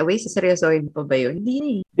right away, seryosohin pa ba yun?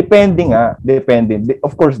 Hindi. Depende.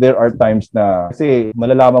 Of course, there are times na, kasi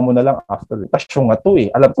malalaman mo na lang after. Siya nga to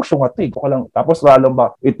eh. Alam ko siya nga to eh. Tapos lalong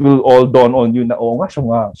ba, it will all dawn on you na, nga,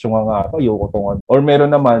 siya nga. Ayoko tungan. Or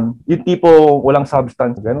meron naman, yung tipo walang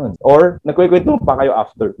substance, ganun. Or nagkwekwentuhan pa kayo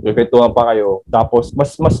after. Nagkwekwentuhan pa kayo. Tapos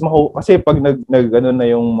mas kasi pag nag na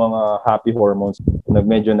yung mga happy hormones,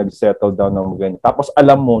 medyo nag-settle down ng ganyan. Tapos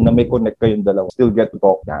alam mo na may connect kayong dalawa. Still get to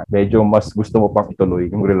talk. Yan. Medyo mas gusto mo pang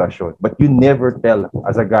ituloy yung relasyon. But you never tell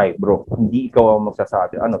as a guy, bro. Hindi ikaw ang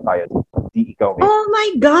magsasabi. Ano tayo? Hindi ikaw. Oh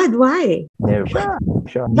my God, why? Never.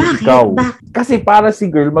 Siya. Bakit? Ikaw. Kasi para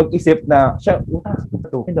si girl mag-isip na siya,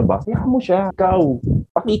 ito ba? Kaya mo siya. Ikaw.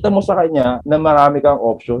 Pakita mo sa kanya na marami kang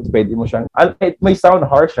options. Pwede mo siyang... It may sound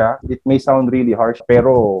harsh, It may sound really harsh.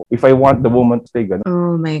 Pero if I want the woman to stay ganun.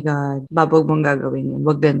 Oh my God. Babog mong gagawin yun.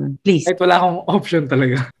 Wag ganun. Please. Kahit wala akong option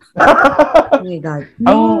talaga. Oh my God.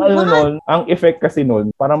 Ang effect kasi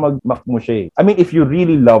nun, para mag-mak mo siya eh. I mean, if you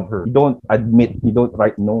really love her, you don't admit, you don't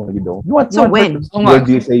write no, you don't. So when? When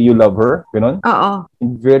do you say you love her? Ganun? Oo.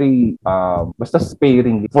 Very, basta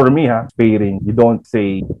sparing. For me, sparing. You don't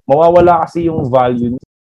say, mawawala kasi yung value.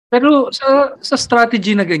 Pero sa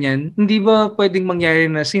strategy na ganyan, hindi ba pwedeng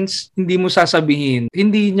mangyari na since hindi mo sasabihin,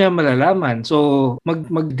 hindi niya malalaman. So,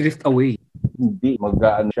 mag-drift away. Hindi,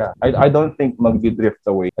 mag-ano siya. I don't think mag-drift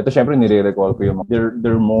away. Ito syempre nire-recall ko yung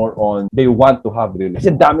they're more on, they want to have relationship. Kasi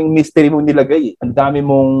ang daming mystery mong nilagay. Ang dami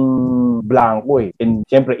mong blanco eh. And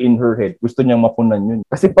syempre in her head, gusto niyang mapunan yun.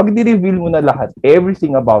 Kasi pag di-reveal mo na lahat,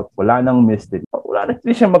 everything about, wala nang mystery. Wala na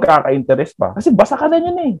siya magkaka-interest pa. Kasi basa ka na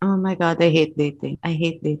yun eh. Oh my God, I hate dating. I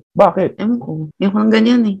hate dating. Bakit? Ewan ko. Yung kung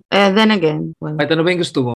ganyan eh. Then again, well. Kahit ano ba yung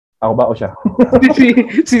gusto mo? Ako ba o siya?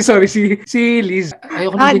 si Liz.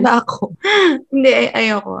 Ayoko na din. Ba ako? Hindi,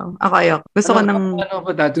 ayoko. Ayoko. Gusto ko ng... Ano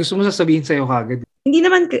ba dati? Gusto mo sasabihin sa'yo kagad? Hindi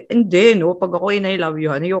naman, hindi, no? Pag ako I love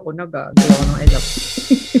you, ayoko na ga. Ayoko nang I love you.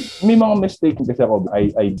 May mga mistake kasi ako,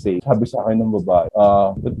 I'd say, sabi sa akin ng babae,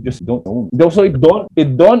 but just don't know. So it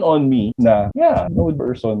dawned on me na, yeah, no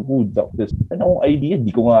person who does this. Ano akong idea?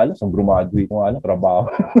 Di ko nga alam. Sa graduate ko nga alam, trabaho.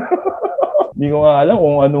 Hindi ko nga alam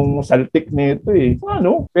kung anong saltik nito eh.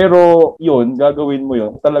 Ano? Pero yun, gagawin mo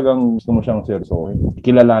yun. Talagang gusto mo siyang seryosohin.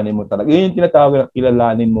 Kilalanin mo talaga. Yun yung tinatawag na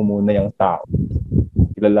kilalanin mo muna yung tao.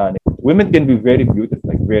 Kilalanin. Women can be very beautiful,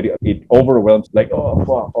 like it overwhelms, like, oh,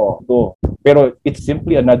 fuck, oh, to. Pero it's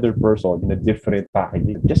simply another person in a different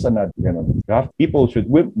packaging. Just another,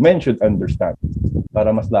 men should understand para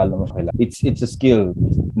mas lalo mas kailangan. It's a skill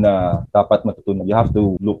na dapat matutunan. You have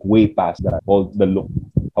to look way past that, called the look.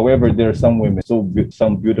 However, there are some women,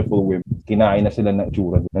 some beautiful women, kinain na sila ng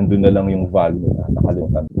itsura. Nandun na lang yung value nila.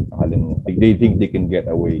 Nakalimutan. Like, they think they can get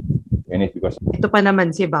away. And it's because... Ito pa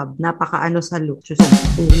naman si Bob, napakaano sa look.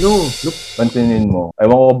 Look. Pansinin mo.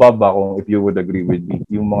 Ewan ko, Bob, kung if you would agree with me,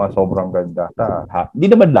 yung mga sobrang ganda. Hindi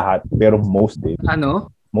naman lahat, pero most din.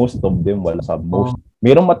 Ano? Most of them, wala sa most.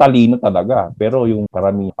 Merong matalino talaga, pero yung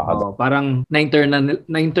karamihan parang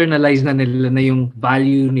na-internalize na nila na yung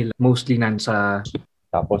value nila mostly nasa.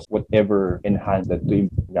 Tapos whatever enhance that to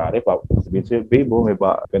him. Kunyari pa, sabihin sa'yo, babe, may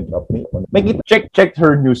ba ganda up niya? Check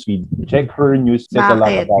her newsfeed. Check her news.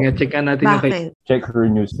 Bakit? Checkan natin yung kay. Check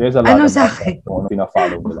her news. There's a lot ano of sa akin? Kung ano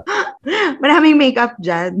pinafollow nila. Maraming makeup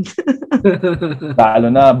dyan. Lalo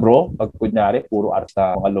na, bro, pag kunyari, puro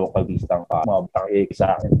artista, mga local listang mga batang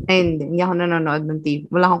sa akin. Ay, hindi ako nanonood ng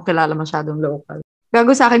TV. Wala akong kilala masyadong local.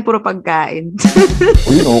 Gago sa akin, puro pagkain.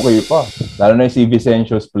 Yun, okay pa. Lalo na yung si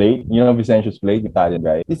Vicenio's Plate. Yun ang Vicenio's Plate, Italian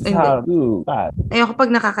guy. This is how to that. Ayoko pag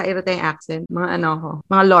nakakairita yung accent.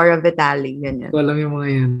 Mga Laura Vitali, ganyan. Walang yung mga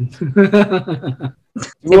yan.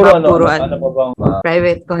 Siguro ano ba bang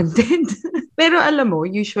private content. Pero alam mo,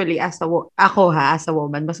 usually as a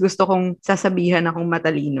woman, mas gusto kong sasabihan akong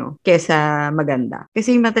matalino kesa maganda.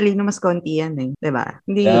 Kasi yung matalino mas konti yan eh, 'di ba?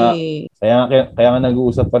 Hindi kaya nga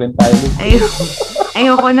nag-uusap pa rin tayo.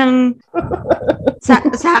 Ayoko nang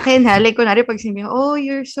sa akin like kunwari pag sinabi, oh,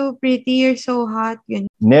 you're so pretty, you're so hot, yun.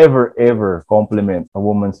 Never ever compliment a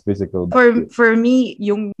woman's physical. For me,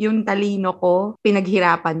 yung talino ko,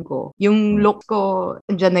 pinaghirapan ko. Yung look ko,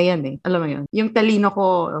 andyan na yan eh. Alam mo yun? Yung talino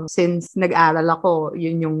ko, since nag-aral ako,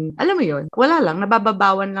 yun yung, alam mo yun? Wala lang,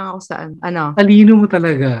 nabababawan lang ako sa ano. Talino mo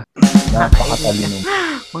talaga. Napakatalino.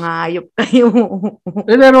 Mga hayop kayo.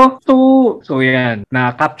 Pero, so yan,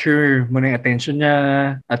 na-capture mo na yung attention niya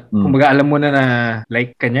at kumbaga alam mo na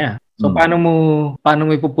like ka niya. So, paano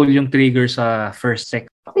mo ipupull yung trigger sa first sex?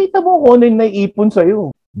 Pakita mo kung ano yung naiipon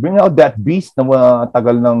sa'yo. Bring out that beast na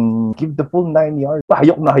tagal ng give the full 9 yards.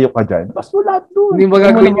 Hayok na hayok ka dyan. Tapos wala doon. Hindi ba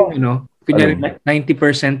gagawin yung kunyari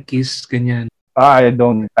 90% kiss, ganyan. I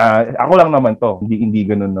don't. Ako lang naman to. Hindi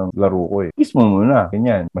ganun ng laro ko eh. Kiss mo muna.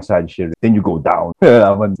 Ganyan. Massage here. Then you go down.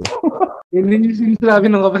 Laman to. Yan din yung sinasabi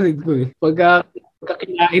ng kapatid ko eh. Pagka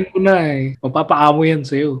kinain mo na eh, mapapaamo yan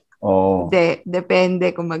sa'yo. Oh.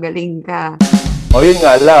 Depende kung magaling ka. Yun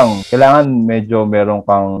nga lang. Kailangan medyo meron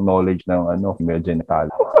kang knowledge ng medyo genital.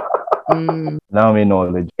 Na may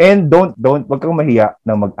knowledge. And don't, wag kang mahiya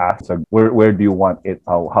na mag-ask. Where do you want it?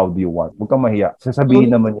 How do you want? Wag kang mahiya.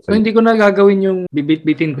 Sasabihin naman niya. So, hindi ko na gagawin yung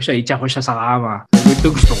bibit-bitin ko siya, itcha ko siya sa kama.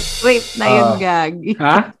 Gusto. Rape na yun, gag.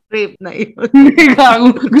 Ha? Rape na yun. Hindi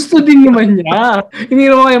gago. Gusto din naman niya.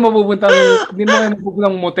 Hindi naman kayo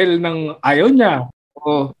mapupuntang motel ng ayaw niya.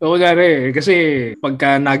 So kunyari, kasi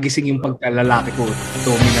pagka nagising yung pagkalalaki ko,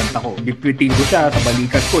 dominant ako, bipitin ko siya sa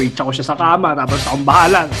balikat ko, itcha ko siya sa kama, tapos akong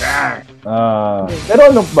bahala.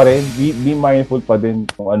 Pero pa rin, be mindful pa din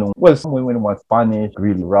kung anong, some women want Spanish,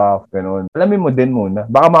 really rough, ganun. Alamin mo din muna.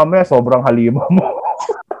 Baka mamaya sobrang halima mo.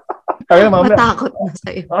 Kaya mamaya, matakot na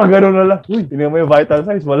sa'yo. Ganun na lang. Uy, tingnan mo yung vital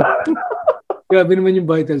signs, wala. Grabe naman yung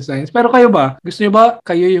vital signs. Pero kayo ba? Gusto niyo ba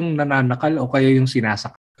kayo yung nananakal o kayo yung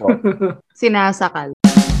sinasakal? Sinasakal.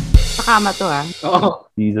 Sa kama to Oo.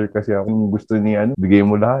 Teaser kasi ako. Kung gusto ni bigay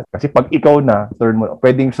mo lahat. Kasi pag ikaw na, turn mo,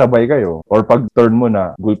 pwedeng sabay kayo. Or pag turn mo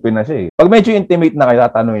na, gulpin na siya eh. Pag medyo intimate na kayo,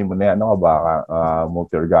 tatanungin mo na yan, ano ka ba?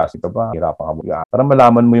 Multi-orgasmic ka ba? Hirapan ka ba? Para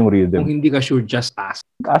malaman mo yung rhythm. Kung hindi ka sure, just ask.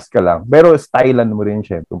 Ask ka lang. Pero stylean mo rin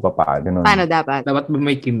siya kung paano. Paano dapat? Dapat ba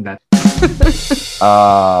may kindat?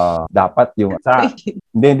 Dapat yung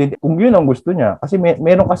hindi, kung yun ang gusto niya. Kasi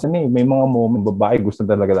meron kasi may mga moment, babae gusto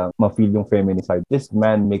talaga lang ma-feel yung feminine side. This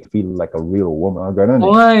man make feel like a real woman. Ganun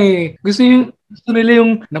Oo nga eh. Gusto nila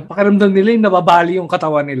yung napakiramdam nila yung nababali yung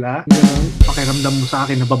katawan nila. Ganun. Pakiramdam mo sa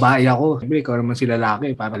akin na babae ako. Sabi, ikaw naman si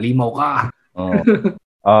lalaki. Para limaw ka.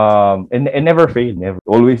 And never fail. Never.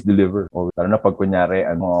 Always deliver. Always. Lalo na pag kunyari,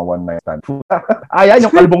 mga one night stand. Yan,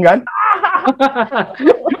 yung kalbong yan.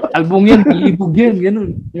 Albong yan, palibog yan,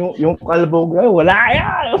 ganun. Yung kalbog, wala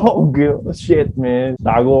yan. Oh, shit, man.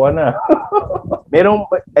 Tago ka na. Merong,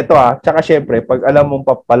 tsaka syempre, pag alam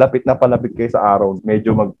mong palapit kayo sa araw,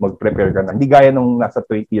 medyo mag-prepare ka na. Hindi gaya nung nasa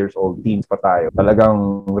 20 years old, teens pa tayo.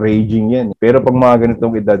 Talagang raging yan. Pero pag mga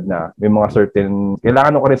ganitong edad na, may mga certain,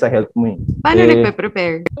 kailangan ko rin sa health mo eh. Paano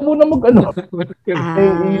nagpe-prepare? Huwag ka muna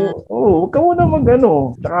huwag ka muna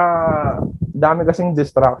Tsaka, dami kasing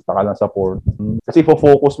distract, saka lang sa porn. Kasi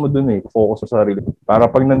focus mo dun eh. Focus mo sa sarili.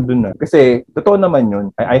 Para pag nandun na. Kasi, totoo naman yun.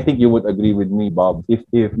 I think you would agree with me, Bob. If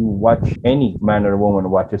you watch any man or woman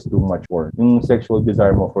watches too much porn, yung sexual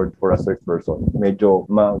desire mo for a certain person, medyo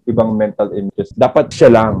ibang mental images. Dapat siya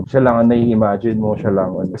lang ang nai-imagine mo, siya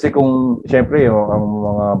lang. Kasi kung, syempre, ang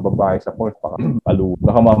mga babae sa porn,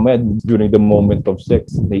 baka mamaya, during the moment of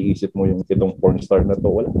sex, naiisip mo yung itong porn star na to.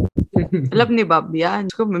 Wala. Alam ni Bob yan.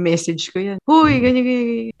 May message ko yan. Huy,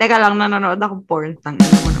 ganyan. Teka lang, nanonood akong porn. Tangin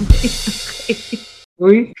mo naman.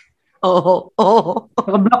 Uy? Oo.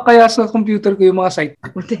 Naka-block kaya sa computer ko yung mga site.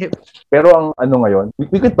 Pero ang ngayon,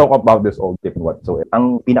 we could talk about this all tip whatsoever.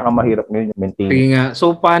 Ang pinakamahirap ngayon yung maintain. Sige nga.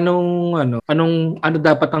 So paano ano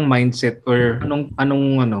dapat ang mindset or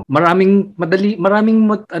maraming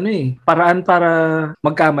paraan para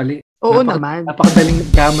magkamali. Oo naman. Napakadaling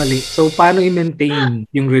magkamali. So paano i-maintain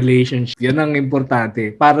yung relationship? Yan ang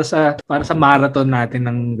importante para sa marathon natin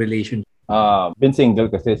ng relationship. Been single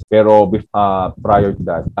kasi, pero prior to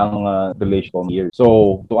that, ang relation years.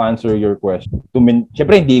 So, to answer your question,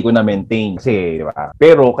 syempre hindi ko na-maintain kasi, di ba?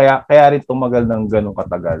 Pero kaya rin tumagal ng ganong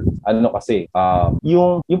katagal. Kasi,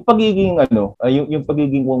 yung pagiging yung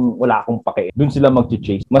pagiging wala akong pake, dun sila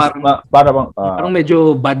mag-chase. Parang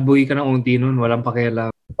medyo bad boy ka ng unti nun, walang pakialam.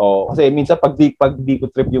 Kasi minsan pag di ko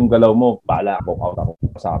trip yung galaw mo, pala ako, out ako,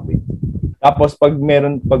 sabi. Tapos pag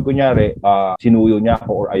kunyari, sinuyo niya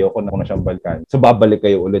ako or ayoko na siyang balikan. So babalik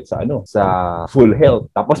kayo ulit sa full health.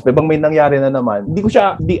 Tapos pag may nangyari na naman, di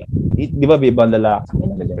ba ibang lalaki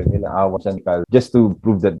nila awas and just to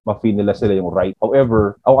prove that ma-feel nila sila yung right.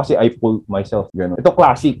 However, ako kasi I pulled myself ganun. Ito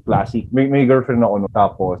classic. May girlfriend ako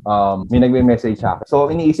tapos may nagme-message sa akin. So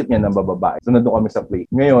iniisip niya na bababae. So nandun kami sa play.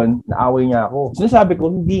 Ngayon, naaway niya ako. Sinasabi ko,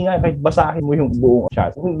 hindi nga kahit basahin mo yung buong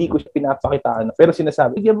chat. Hindi ko siya pinapakitaan. Pero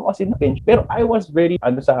sinasabi, bigyan mo kasi ng attention. Pero I was very,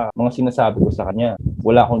 sa mga sinasabi ko sa kanya.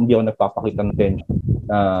 Hindi ako nagpapakita ng attention.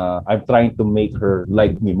 I'm trying to make her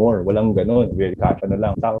like me more. Walang ganun. Very casual na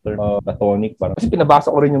lang. Platonic. Parang. Kasi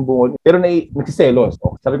pinabasa ko rin yung buong. Pero nagsiselos.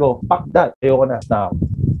 Sabi ko, fuck that. Ayoko na. Snap.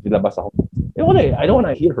 Silabas ako. Ayoko na eh. I don't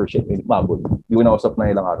wanna hear her shit. Mabul. Hindi ko nausap na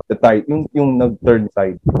ilang araw. Yung nag-turn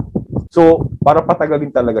side. So, para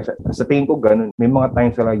patagalin talaga siya. Sa tingin ko, ganun. May mga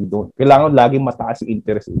times na you don't. Kailangan laging mataas yung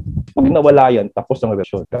interest. Pag nawala yan, tapos ang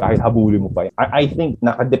relasyon. Kahit habulin mo pa yan. I think,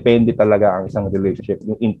 nakadepende talaga ang isang relationship.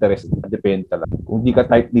 Yung interest, nakadepende talaga. Kung di ka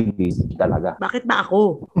type ni Liz, talaga. Bakit ba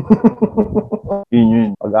ako?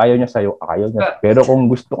 Yun. Pag ayaw niya sa'yo, ayaw niya. Pero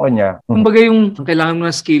kung gusto ko niya... Kumbaga yung kailangan mo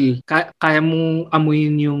na skill, kaya mong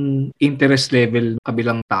amuyin yung interest level ng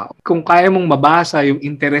kabilang tao. Kung kaya mong mabasa yung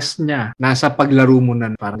interest niya, nasa paglaro mo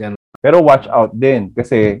na. Parang ganun. Pero watch out din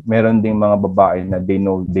kasi meron ding mga babae na they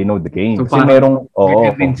know the game. So, kasi merong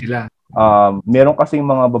sila. Meron kasing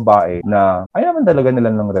mga babae na ayaw naman talaga nila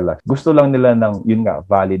ng relasyon. Gusto lang nila ng, yun nga,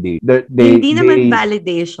 validate. Hindi naman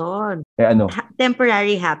validation.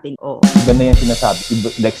 Temporary happiness. Iba na yan sinasabi.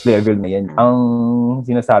 Next level na yan. Ang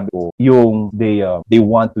sinasabi ko, yung they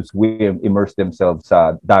want to swim, immerse themselves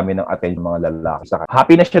sa dami ng attention mga lalaki. Saka,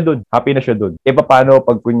 happy na siya dun. Paano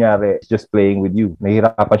pag kunyari, just playing with you,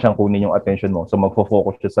 nahihirapan siyang kunin yung attention mo. So,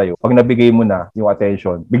 magfo-focus siya sa'yo. Pag nabigay mo na yung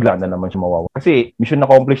attention, bigla na naman siya mawawa. Kasi, mission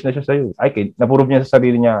accomplished na siya sa'yo. Naprove niya sa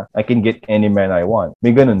sarili niya, I can get any man I want.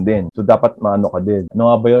 May ganun din. So, dapat maano ka din. Ano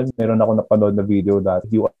nga ba yun? Meron ako napanood na video that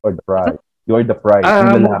you are the prize. You are the prize.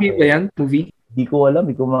 Movie ba yan? Movie? Di ko alam.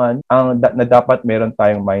 Na dapat meron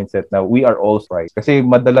tayong mindset na we are all right. Kasi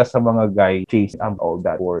madalas sa mga guy, chase all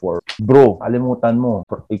that for bro, alimutan mo.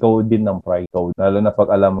 Ikaw din ng pride. Lalo na pag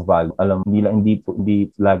alam mo value. Hindi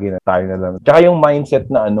lagi na tayo na lang. Tsaka yung mindset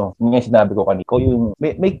na yung sinabi ko kanina, yung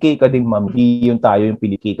may cake ka din, ma'am. Hindi yung tayo yung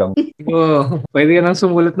pilikikang. Pwede ka nang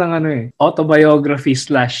sumulat ng autobiography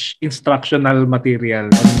 / instructional material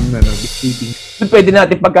on dictating. Pwede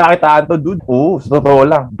natin pagkakitaan to, dude. Oo, sa totoo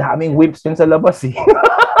lang. Daming whips yun sa labas eh.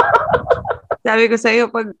 Sabi ko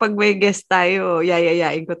sa'yo, pag may guest tayo,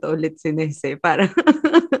 yayayain ko to ulit si Nes eh. Para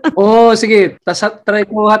Sige. Try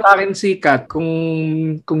ko hatakin si Kat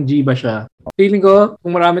kung G ba siya. Feeling ko,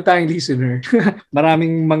 kung marami tayong listener,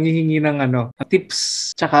 maraming manghihingi ng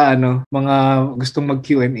tips tsaka mga gustong mag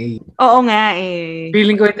Q&A. Oo nga eh.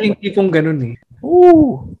 Feeling ko ito yung tipong ganun eh.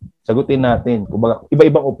 Oo. Sagutin natin. Kumbaga,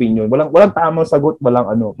 iba-ibang opinion. Walang tamang sagot,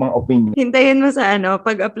 walang mga opinion. Hintayin mo sa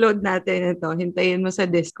pag-upload natin ito, hintayin mo sa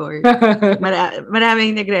Discord.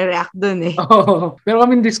 Maraming nagre-react dun eh. Pero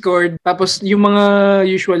kaming Discord, tapos yung mga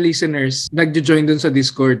usual listeners, nagjo-join dun sa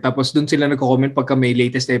Discord, tapos dun sila nagko-comment pagka may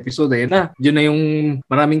latest episode. Ayan na. Yun na yung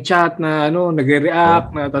maraming chat na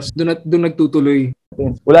nagre-react, na, tapos dun nagtutuloy.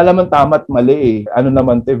 Wala naman tama at mali eh.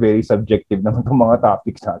 Naman very subjective naman itong mga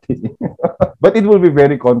topics natin. But it will be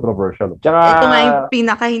very controversial. Tsaka, ito nga yung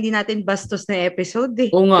pinaka hindi natin bastos na episode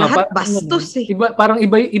eh. Oo nga, lahat bastos eh. Parang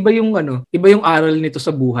iba yung aral nito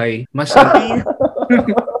sa buhay. Mas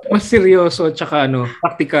mas seryoso tsaka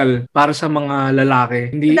practical para sa mga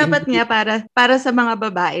lalaki. Dapat nga para sa mga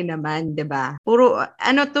babae naman, 'di ba? Puro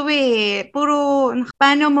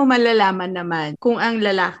paano mo malalaman naman kung ang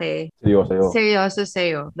lalaki seryoso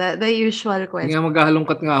sa'yo? The usual question. Nga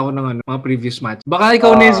maghahalongkat nga ako ng mga previous match. Baka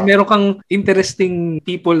ikaw, Nes, meron kang interesting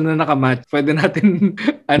people na nakamatch. Pwede natin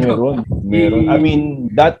Meron. I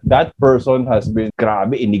mean, that person has been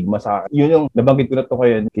grabe enigma sa akin. Yun yung nabanggit ko na to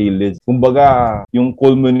kay Liz. Kumbaga, yung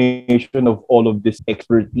culmination of all of this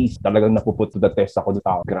expertise talagang napuput to the test ako ng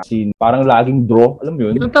tao. Grabe. Parang laging draw. Alam mo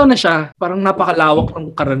yun? Ilang taon na siya? Parang napakalawak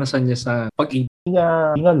ng karanasan niya sa pag-ibig. Hindi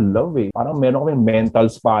nga love eh. Parang meron kami mental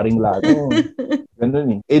sparring lagi.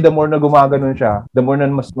 Ganun eh. The more na gumaganon siya, the more na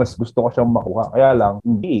mas gusto ko siyang makuha. Kaya lang,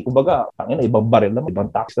 hindi. Kumbaga, ibang baril naman, ibang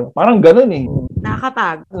tax naman. Parang ganun eh.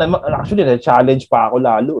 Nakakapag. Actually, na-challenge pa ako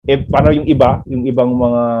lalo. Parang yung ibang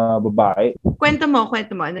mga babae. Kwento mo,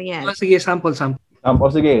 ano yan? Sige, sample.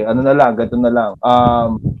 Sige, ganito na lang.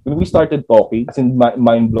 When we started talking, as in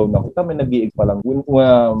mind blown ako, kami nag-i-ex pa lang.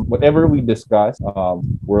 Whatever we discuss,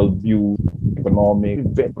 worldview, economic,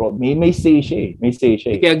 may say siya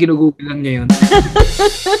eh. Kaya ginugugol lang niya yun.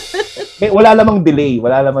 Wala namang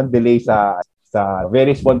delay sa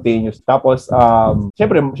very spontaneous. Tapos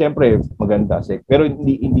syempre maganda siya. Pero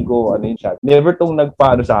hindi ko yun siya. Never tong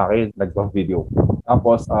nagpaano sa akin, nagpa-video.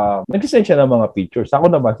 Tapos nag-send siya ng mga pictures. Ako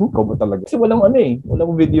naman, ko ba talaga? Kasi walang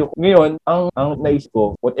video. Ngayon, ang naisip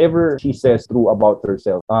ko, whatever she says true about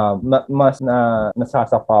herself, mas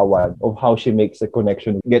nasasapawan of how she makes a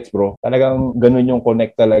connection. Gets, bro? Talagang ganun yung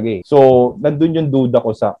connect talaga eh. So, nandun yung duda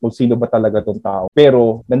ko sa kung sino ba talaga tong tao.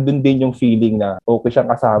 Pero, nandun din yung feeling na okay siyang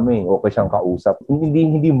kasama eh, okay siyang kausap.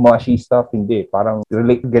 Hindi mushy stuff, hindi. Parang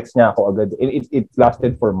gets niya ako agad. It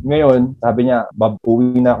lasted for me. Ngayon, sabi niya, Bob,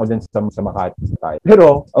 uwi na ako dyan sa Makati.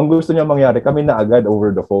 Pero, ang gusto niya mangyari, kami na agad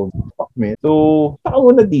over the phone. Fuck me. So, saka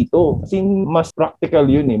muna dito. Kasi mas practical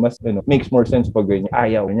yun eh. Mas, makes more sense pag ganyan.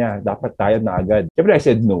 Ayaw niya. Dapat tayo na agad. Siyempre, I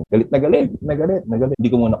said no. Galit na galit. Hindi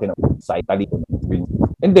ko muna kinag-side. Tali ko na.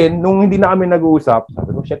 And then, nung hindi na kami nag-uusap,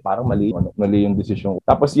 sabi ko, shit, parang mali yung decision.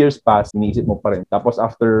 Tapos years pass, iniisip mo pa rin. Tapos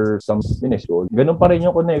after some minutes, ganun pa rin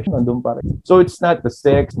yung connection, nandun pa rin. So it's not the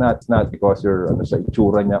sex, not because you're sa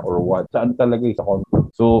itsura niya or what. Saan talaga sa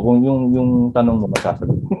contact. So kung yung tanong mo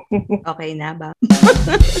masasagot. Okay na ba?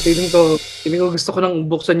 Feeling ko gusto ko nang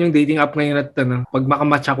buksan yung dating app ngayon at pag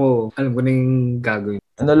makamatch ako, alam ko na yung gagawin.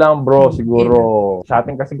 Ano lang bro, siguro sa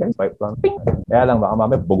atin kasi guys, pipe lang. Kaya lang baka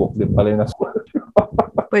mamaya bugok din pala yung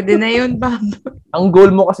Pwede na yun, Bob. Ang goal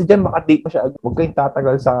mo kasi dyan, makadate mo siya. Huwag kayong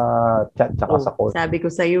tatagal sa chat tsaka sa call. Sabi ko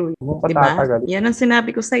sa'yo. Huwag diba? patatagal. Yan ang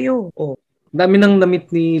sinabi ko sa'yo. Dami nang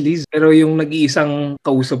na-meet ni Liz, pero yung nag-iisang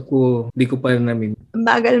kausap ko, di ko pa na-meet. Ang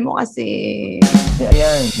bagal mo kasi.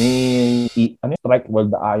 Ayan, strike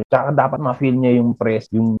while the eye. Tsaka dapat ma-feel niya yung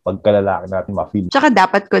press, yung pagkalalaki natin ma-feel. Tsaka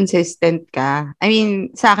dapat consistent ka. I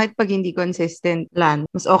mean, sa akin pag hindi consistent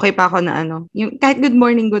lang, mas okay pa ako na yung kahit good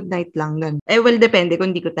morning, good night lang. Ganun. Well, depende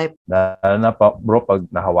kung di ko type. Na pa, bro, pag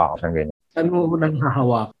nahawa ko siyang ganyan. Ano mo nang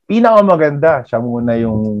hahawak? Pinakamaganda, siya muna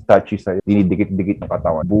yung touchy sa'yo. Dinidikit-dikit ng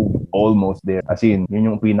katawan. Boom, almost there. As in,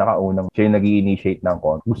 yun yung pinakaunang, siya yung nag-i-initiate ng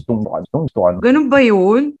con. Gusto ka. Ganun ba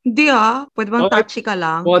yun? Hindi Pwede bang touchy ka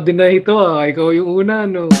lang? Din na ito Ikaw yung una,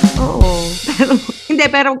 no? Oo.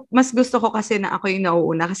 Pero mas gusto ko kasi na ako yung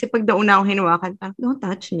nauuna. Kasi pag nauna akong hinawakan, parang, don't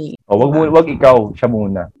touch me. Wag ikaw, siya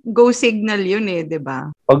muna. Go signal yun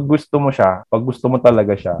diba? Pag gusto mo siya, pag gusto mo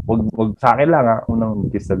talaga siya, wag sa akin lang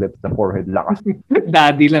unang kiss sa lips, sa forehead, lakas.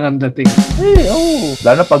 Daddy lang ang dating.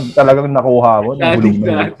 Lalo pag talagang nakuha mo, nahulog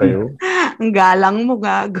na sa'yo. Ang galang mo,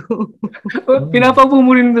 gago. Pinapapo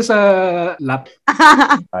mo rin doon sa lap.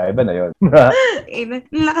 Ay, iba na yun.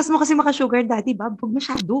 Lakas mo kasi maka-sugar daddy, Bob. Huwag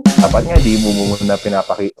masyado. Dapat nga, di mo muna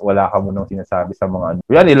wala ka munang sinasabi sa mga ano.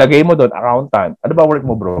 Yan, ilagay mo doon, accountant. Ano ba work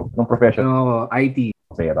mo, bro? Nung profession? Ano, IT.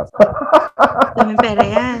 Pera. Daming pera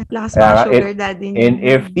yan. Lakas Kaya nga, maka-sugar daddy niya.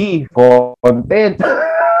 NFT, content.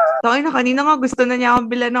 Tayo na, kanina nga gusto na niya akong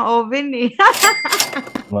bilan ng oven eh.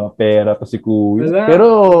 Mga pera to si Kuya. Wala. Pero,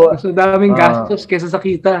 Mas daming gastos kesa sa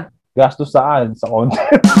kita. gastos saan? Sa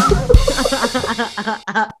content.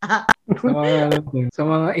 Sa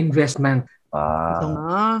mga investment. Ito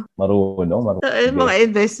nga. Marunong. Mga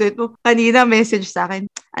investment mo. Kanina message sa akin,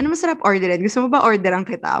 ano masarap orderin? Gusto mo ba orderan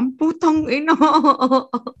kita? Ang putang ina.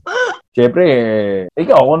 Siyempre,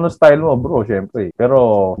 ikaw, kung ano style mo, bro, siyempre.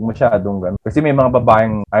 Pero, masyadong gano'n. Kasi may mga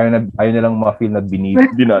babaeng ayaw nilang mga feel na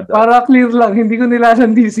binada. Para clear lang, hindi ko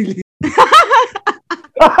nilasan diesel.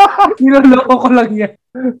 Niloloko ko lang yan.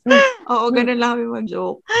 Oo, ganun lang kami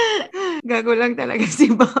mag-joke. Gago lang talaga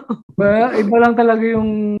si Bob. Iba lang talaga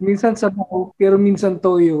yung minsan sa buko, pero minsan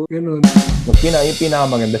toyo. Ganun. Yung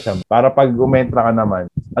pinakamaganda siya. Para pag umentra ka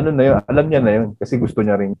naman, ano na yun, alam niya na yun. Kasi gusto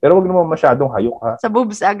niya rin. Pero wag naman masyadong hayok, ha? Sa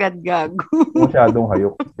boobs agad, gago. Masyadong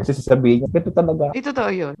hayok. Kasi sasabihin niya, ito talaga. Ito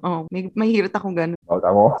to yun. Oo, may hirit akong ganun. O,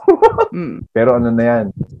 tamo. Mm. Pero ano na yan,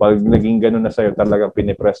 pag naging gano'n na sa'yo, talagang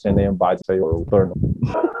pinipress niya na yung body sa'yo. Turn on.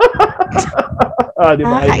 Di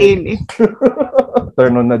ba? Nakakainis.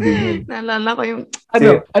 Turn on na din yun. Naalala ko yung...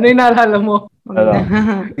 Ano yung naalala mo?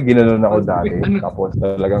 Ginanon ako dati. Tapos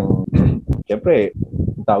talagang, siyempre,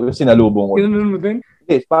 tawag yung sinalubong ko. Ginanon mo din?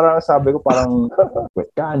 Yes, parang sabi ko, parang,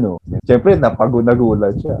 wait ka, ano? Siyempre,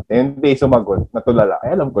 nagulat siya. Hindi sumagot, natulala.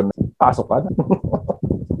 Ay, alam ko na, pasok ka na.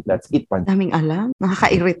 That's it, man. Daming alam.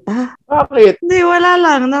 Nakakairita. Bakit? Hindi, wala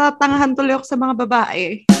lang. Natatangahan tuloy ako sa mga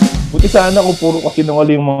babae. Buti sana kung puro kasi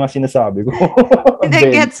nungaling yung mga sinasabi ko.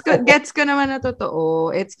 Hindi, gets ko naman na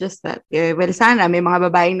totoo. It's just that, well, sana may mga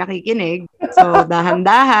babaeng nakikinig. So,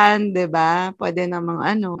 dahan-dahan, di ba? Pwede namang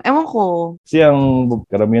ano. Ewan ko. Kasi ang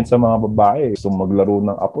karamihan sa mga babae, gusto maglaro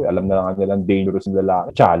ng apoy, alam na nga nilang dangerous ng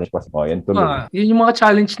lalaki. Challenge pa. O, yan tuloy. Yun yung mga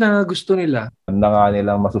challenge na gusto nila. Alam na nga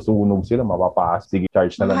nilang masusunog sila, mapapaas. Sige,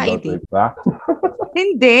 charge na lang daw. Diba?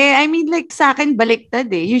 Hindi. I mean, like, sa akin, baliktad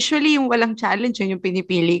eh. Usually, yung walang challenge, yun yung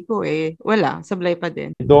pinipili ko eh. Wala. Sablay pa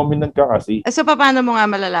din. Dominant ka kasi. So, paano mo nga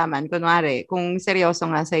malalaman? Kunwari, kung seryoso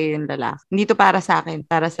nga sa'yo yung lalaki. Hindi to para sa akin.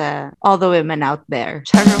 Para sa all the women out there.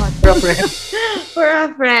 Charot. For a friend. For a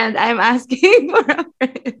friend. I'm asking for a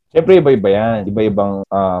friend. Siyempre, iba-iba yan. Iba-ibang,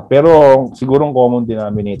 pero sigurong common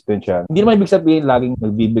denominator siya. Hindi naman ibig sabihin laging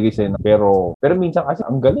nagbibigay sa'yo. Pero minsan kasi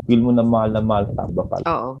ang galing. Feel mo na mahal ka.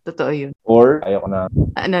 Oo, totoo yun. Or, ayaw ko na.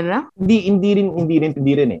 Ano na? Hindi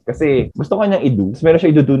rin eh. Kasi gusto ko niyang i-do. Tapos meron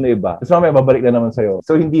siya i-do na iba. Tapos mamaya babalik na naman sa'yo.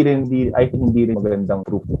 So, hindi rin magandang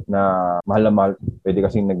proof na mahal na mahal. Pwede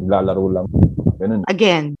kasing naglalaro lang. Ganun.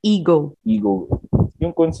 Again, ego.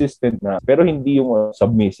 Yung consistent na, pero hindi yung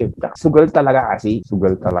submissive. Sugal talaga kasi.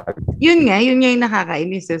 Sugal talaga. Yun nga yung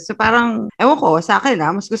nakakainis. So parang, ewan ko, sa akin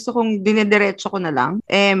mas gusto kong dinediretso ko na lang.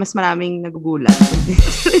 Mas maraming nagugulat.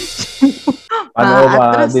 Ano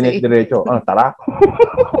ba dinediretso? Tara.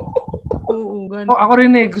 Oo, ganun. Ako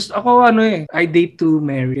rin eh. I date to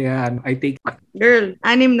marry. Yan. I take... Girl,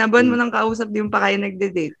 6 na buwan mo nang kausap, di mo pa kayo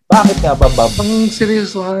nagde-date. Bakit nga ba, Bob? Ang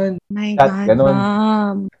seryosohan. My Chat, God, ganun.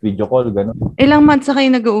 Ma'am. Video call, gano'n. Ilang months na kayo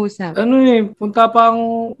nag-uusap? Punta pa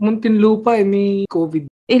ang Muntinlupa may COVID.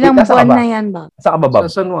 Ilang Wait, nasa buwan ka ba? na yan ba? Saan ka ba, Bob?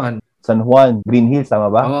 Sa San Juan. San Juan, Green Hills, tama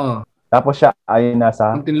ba? Oo. Tapos siya ay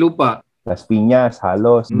nasa Muntinlupa. Las Piñas,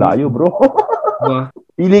 Halos, layo, bro. Diba?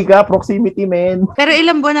 Pili ka, proximity, man. Pero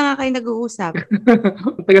ilang buwan na nga kayo nag-uusap?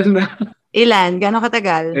 Tagal na. Ilan? Gano'ng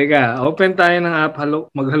katagal? Teka, open tayo ng app.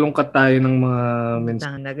 Maghalongkat tayo ng mga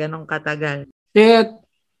mensahe. Na gano'ng katagal. Shit!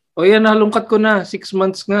 O yan, nalungkat ko na. 6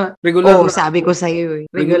 months nga. Regular Oo, na. sabi ko sa'yo eh.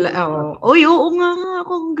 Regular, oo. Uy, oo nga.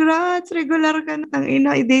 Congrats. Regular ka na. Ang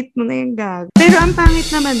i-date mo na yung gag. Pero ang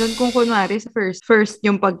pangit naman dun kung kunwari sa first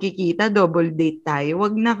yung pagkikita, double date tayo.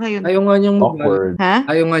 Wag na kayo. Ayaw nga niyang Awkward. Ha?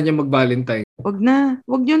 Ayaw nga niyang mag-Valentine. Wag na.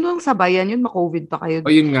 Wag yun lang sabayan yun. Ma-COVID pa kayo.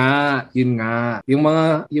 O yun nga. Yung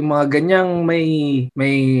mga ganyang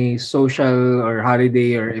may social or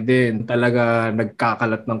holiday or event talaga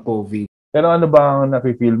nagkakalat ng COVID. Pero ano ba ang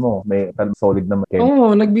nafe-feel mo? May solid na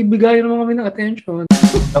Oo, nagbibigay naman kami ng attention.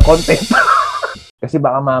 ng content. Kasi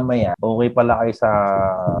baka mamaya, okay pala kayo sa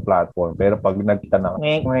platform. Pero pag nagkita na,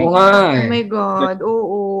 Oo nga Oh my God.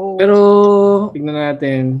 Oo. Pero, tignan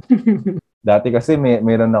natin. Dati kasi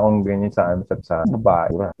meron akong ganyan sa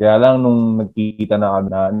babae. Kaya lang nung nagkita na kami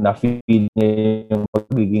na-feel niya yung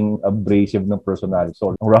pagiging abrasive ng personality.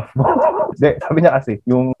 So, rough mo. Sabi niya kasi,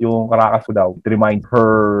 yung karakas ko daw, it reminds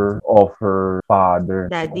her of her father.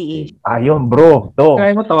 Daddy. Ayun, bro. To.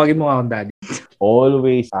 Kaya mo, tawagin mo akong daddy.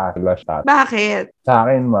 Always slash that. Bakit? Sa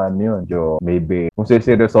akin man, yun, Jo. Maybe. Kung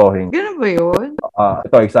siseryosohin. Ganun ba yun?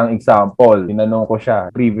 Ito, isang example. Tinanong ko siya,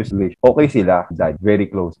 previously, okay sila, dad, very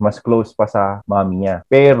close. Mas close pa sa mami niya.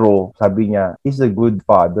 Pero, sabi niya, he's a good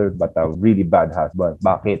father, but a really bad husband.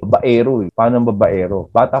 Bakit? Babaero eh. Paano babaero?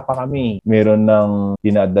 Bata pa kami. Meron ng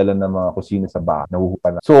dinadala ng mga kusina sa bahay.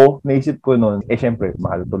 Nahuhupa na. So, naisip ko nun, syempre,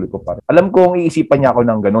 mahal tuloy ko pa rin. Alam kong iisipan niya ako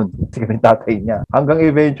ng ganun. Kasi ganun tatay niya. Hanggang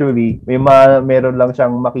eventually, meron lang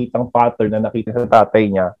siyang makitang pattern na nakita sa tatay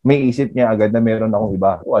niya. May isip niya agad na meron akong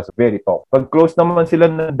iba. It was very talk. Pag close naman sila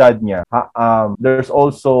ng dad niya, there's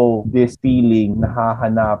also this feeling na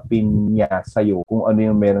hahanapin niya sa'yo kung ano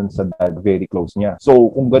yung meron sa dad, very close niya.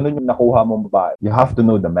 So, kung ganun yung nakuha mong babae, you have to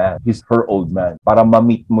know the man. He's her old man. Para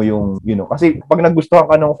ma-meet mo yung, kasi pag nagustuhan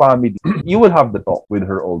ka ng family, you will have the talk with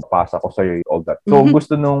her old. Pasa ko sa'yo all that. So,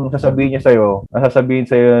 gusto nung sasabihin niya sa'yo, nasasabihin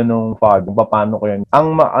sa'yo nung father, kung paano ko yan.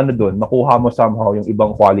 Ang doon, makuha mo somehow yung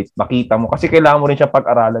ibang quality, makita mo. Kasi kailangan mo rin siya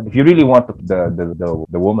pag-aralan. If you really want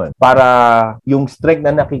the woman. Para yung strength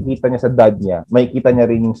na nakikita niya sa dad niya, makikita niya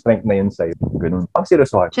rin yung strength na yun sa'yo. Ganun. Ang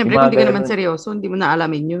seryosohan. Siyempre, kung di ka naman seryoso, hindi mo na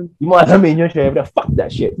alamin yun. Hindi mo alamin yun, syempre. Fuck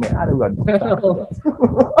that shit, man. I don't know.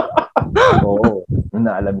 Oo.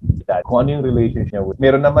 Naalamin si dad. Kung ano yung relationship niya with.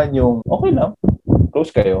 Meron naman yung, okay lang. Close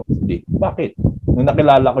kayo? Hindi. Bakit? Nung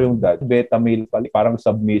nakilala ko yung dad, beta male pala, parang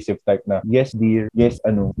submissive type na, yes dear, yes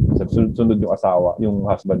sunod yung asawa, yung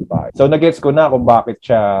husband pa. So nagets ko na kung bakit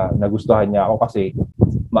siya nagustuhan niya ako kasi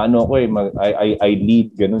maano ko I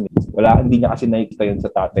lead, ganun eh. Hindi niya kasi nakikita yun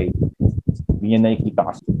sa tatay. Hindi niya nakikita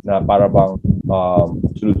kasi na para bang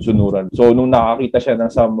sunod-sunuran. So nung nakakita siya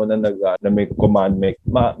ng someone na may command,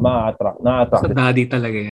 ma-attract. Sa daddy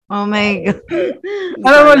talaga yan. Oh my God.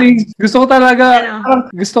 Alam mo, Link, gusto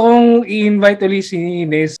kong i-invite ulit si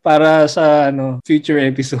Ines para sa future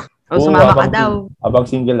episode. Sumama ka daw. Habang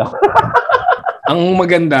single ako. Ang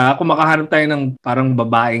maganda, kung makahanap tayo ng parang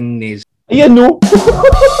babaeng Ines. Ayan, no?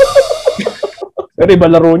 Pero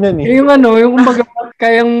iba laro niyan eh. Yung kumbaga,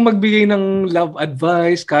 kayang magbigay ng love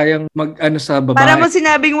advice, kayang sa babae. Para mo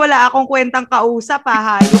sinabing wala akong kwentang kausap,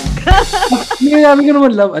 hayop ka. Hindi namin ko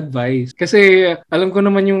naman love advice. Kasi alam ko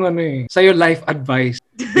naman yung sa'yo life advice.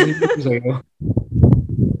 Hindi ko sa'yo.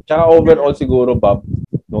 Tsaka overall siguro, Bob,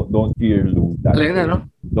 don't fear losing. Alin,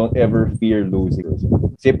 Don't ever fear losing.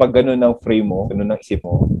 Kasi pag ganun ang frame mo, ganun ang isip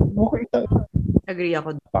mo, okay tayo. Agree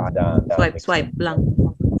ako. Swipe lang.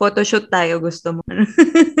 Photoshoot tayo, gusto mo.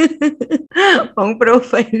 Pang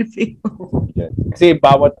profile pic. Kasi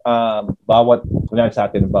bawat kunyari sa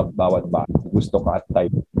atin, bawat ba, gusto ka at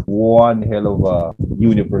type, one hell of a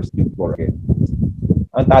university for it.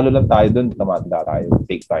 Ang talo lang tayo doon, tumanda tayo.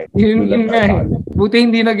 Takes time. Yun nga eh. Buti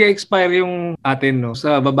hindi nag-expire yung atin,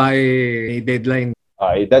 sa babae deadline.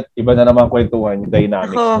 Iba na naman kwentuhan, yung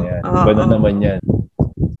dynamics na yan. Iba na naman yan.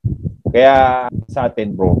 Kaya sa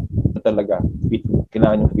atin, bro, talaga, fit.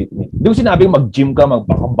 Kailangan yung fitness. Hindi ko sinabing mag-gym ka,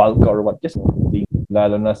 magpaka-bulk ka or what. Just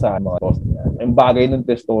lalo na sa mga testosterone. Ang bagay ng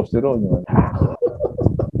testosterone, yun.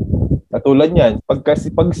 Katulad yan,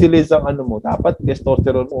 pag silis ang mo, dapat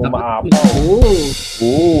testosterone mo umaapaw.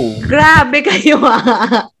 Oo. Grabe kayo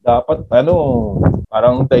Dapat,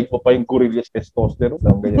 parang taig mo pa yung Coryllias testosterone.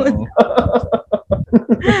 Ganyan.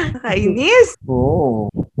 Kainis? Oo.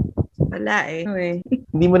 Wala eh.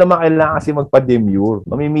 Hindi mo naman kailangan kasi magpa-demure.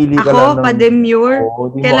 Mamimili ka lang ng... Ako, pa-demure?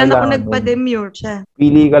 Kailan ako nagpa-demure siya?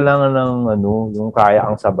 Pili ka lang ng yung kaya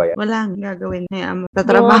ang sabayan. Walang gagawin.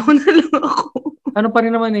 Tatrabaho na lang ako. Pa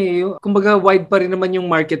rin naman kumbaga wide pa rin naman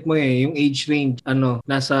yung market mo yung age range,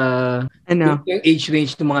 nasa yung age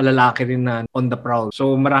range ng mga lalaki rin na on the prowl.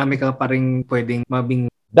 So marami ka pa rin pwedeng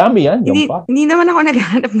mabing dami yan, hindi naman ako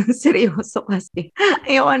naghahanap ng seryoso kasi.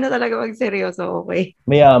 Ayoko talaga mag-seryoso, okay?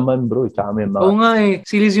 Mayaman, bro. Tsaka may mga... Oo nga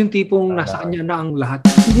si Liz yung tipong nasa kanya na ang lahat.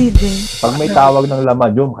 Hindi din. Pag may tawag ng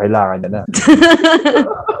laman, kailangan niya na.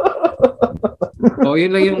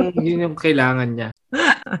 Yun lang yung kailangan niya.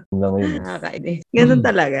 Nakakainis. Ganun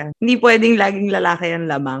talaga. Hindi pwedeng laging lalaki ang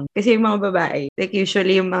lamang. Kasi yung mga babae, like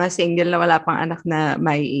usually yung mga single na wala pang anak na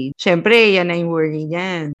my age, syempre, yan na yung worry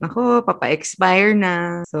niyan. Ako, papa-expire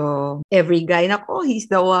na. So, every guy, he's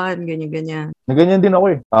the one. Ganyan-ganyan. Ganyan din ako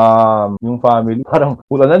eh. Yung family, parang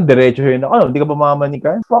pula na, diretso yun ako. Hindi ka ba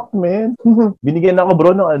mamanikan? Fuck, man. Binigyan ako,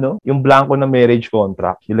 bro, ng yung blanco na marriage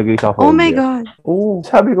contract. Ilagay sa phone. Oh my God. Oo.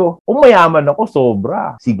 Sabi ko, mayaman ako,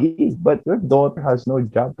 sobra. Sige. But your daughter has no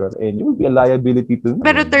job. homemaker, and you will be a liability to me.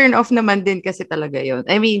 Pero turn off naman din kasi talaga yon.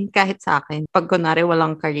 I mean, kahit sa akin, pag kunwari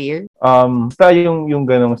walang career. Basta yung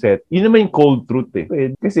ganong set, yun naman yung cold truth eh.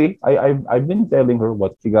 Kasi I've been telling her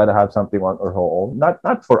what she gotta have something on her own.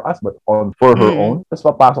 Not for us, but for her own. Tapos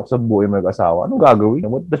papasok sa buhay mag-asawa. Anong gagawin?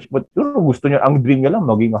 What gusto niya? Ang dream niya lang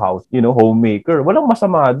maging house, homemaker. Walang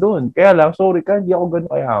masama doon. Kaya lang, sorry ka, hindi ako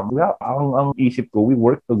ganun kaya. Ang isip ko, we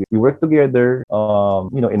work together,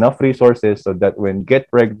 enough resources so that when get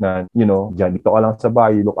pregnant, dyan, dito ka lang sa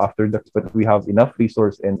bahay, look after the, but we have enough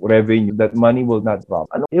resource and revenue that money will not drop.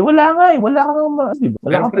 Wala nga eh. Wala kang diba?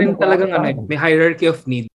 Pero rin talagang may hierarchy of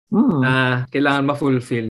need na kailangan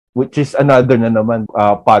ma-fulfill. Which is another na naman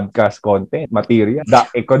podcast content material. The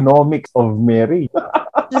economics of marriage.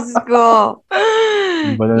 Diyos ko.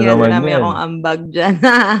 Yan na namin akong ambag dyan.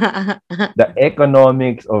 The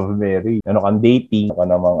economics of marriage. Kang dating,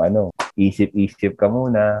 namang isip-isip ka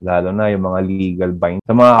muna, lalo na yung mga legal bind.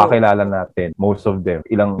 Sa mga kakilala natin, most of them,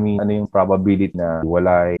 yung probability na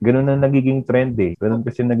walay. Ganun na nagiging trend eh. Ganun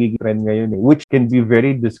kasi nagiging trend ngayon eh. Which can be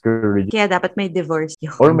very discouraging. Kaya dapat may divorce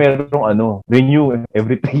yun. Or merong renew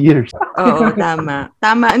every 3 years. Oo, tama.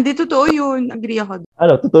 Tama. Hindi totoo yun. Agree ako.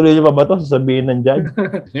 Tutuloy niyo pa ba ito? Sasabihin ng judge?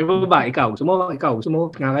 Sino ba? Ikaw? Gusto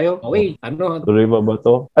mo nga kayo? Okay. Tuloy pa ba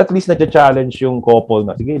ito? At least nag-challenge yung couple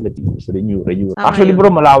na, sige, let's renew. Actually, yun.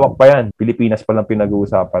 Bro, malawak pa yan. Pilipinas pa lang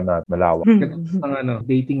pinag-uusapan natin. Malawak. Ang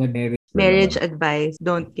dating and marriage advice,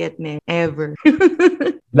 don't get married ever.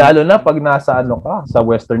 Lalo na pag nasa ka, sa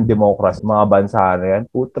Western democracy, mga bansa na yan,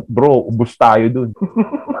 puta, bro, ubus tayo dun.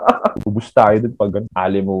 Ubus tayo dun pag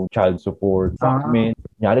alim mo child support,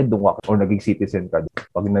 nyari doon ka or naging citizen ka.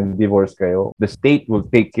 Pag nag-divorce kayo, the state will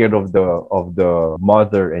take care of the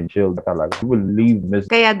mother and children talaga. You will leave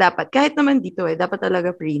Kaya dapat, kahit naman dito dapat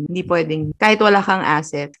talaga prenup. Hindi pwedeng, kahit wala kang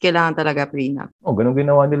asset, kailangan talaga prenup. Ganun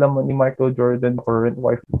ginawa nila ni Michael Jordan, current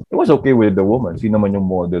wife. It was okay with the woman. Sino man yung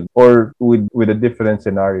model. Or with a different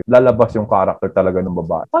scenario. Lalabas yung character talaga ng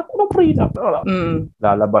babae. Anong prenup?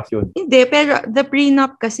 Lalabas yun. Hindi, pero the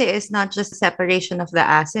prenup kasi is not just separation of the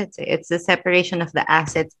assets. It's the separation of the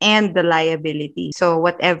assets and the liability. So,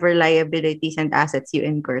 whatever liabilities and assets you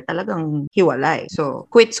incur, talagang hiwalay. So,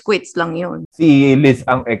 quits lang yun. Si Liz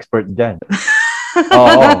ang expert dyan.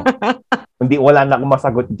 Oo. Wala na akong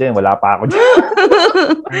masagot dyan. Wala pa ako dyan.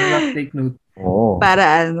 Take note. Oo.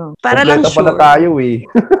 Para lang sure. Pala tayo eh.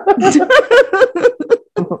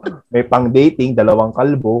 May pang-dating, 2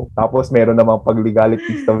 kalbo, tapos meron namang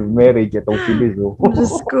pag-legalities of marriage, itong si Liz.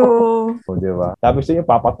 Diyos ko. Diba? Sabi sa inyo,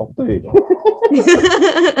 papatok to eh.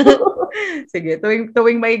 Sige,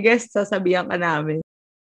 tuwing may guest, sasabihan ka namin.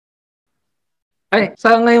 Ay,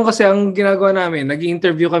 sa ngayon kasi ang ginagawa namin,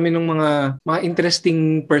 nag-i-interview kami ng mga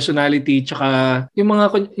interesting personality tsaka yung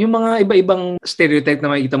mga iba-ibang stereotype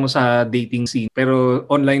na makikita mo sa dating scene pero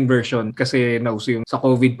online version kasi nauso yung sa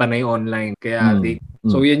COVID pa na yung online kaya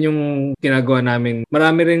So yan yung ginagawa namin.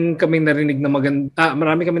 Marami kami narinig na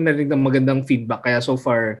magandang feedback kaya so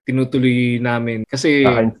far tinutuloy namin kasi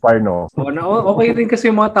na-inspire no. Okay rin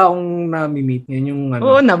kasi yung mga taong nami-meet yan yung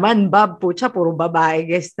Oo naman, Bob, pucha, puro babae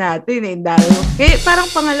guest natin parang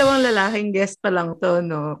pangalawang lalaking guest pa lang to,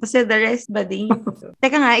 no? Kasi the rest, buddy.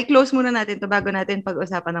 Teka nga, i-close muna natin to bago natin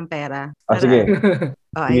pag-usapan ng pera. Sige.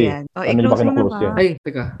 Ayan. ba I-close mo na ba? yan? Ay,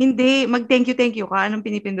 teka. Hindi, mag-thank you ka. Anong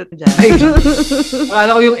pinipindot mo dyan? Ay,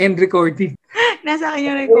 akala ko yung end recording. Nasa akin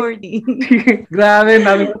yung recording. Grabe,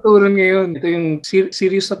 namin tutulong ngayon. Ito yung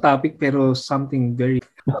serious na topic pero something very...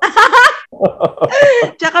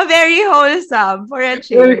 Tsaka very wholesome for a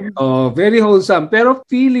change. Very wholesome. Pero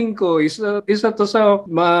feeling ko, isa to sa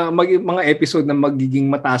mga episode na magiging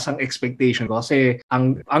mataas ang expectation ko kasi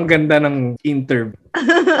ang ganda ng interview.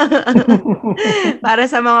 Para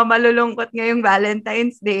sa mga malulungkot ngayong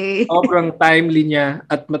Valentine's Day. Sobrang timely niya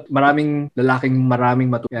at maraming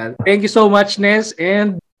matutunan. Thank you so much, Nes.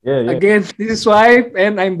 And again, this is Swipe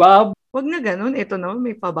and I'm Bob. Wag na ganun. Ito na,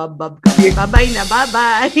 may pabab-bab ka. Bye-bye na.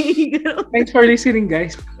 Bye-bye. Thanks for listening,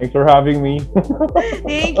 guys. Thanks for having me.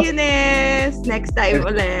 Thank you, Nes. Next time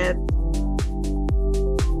ulit.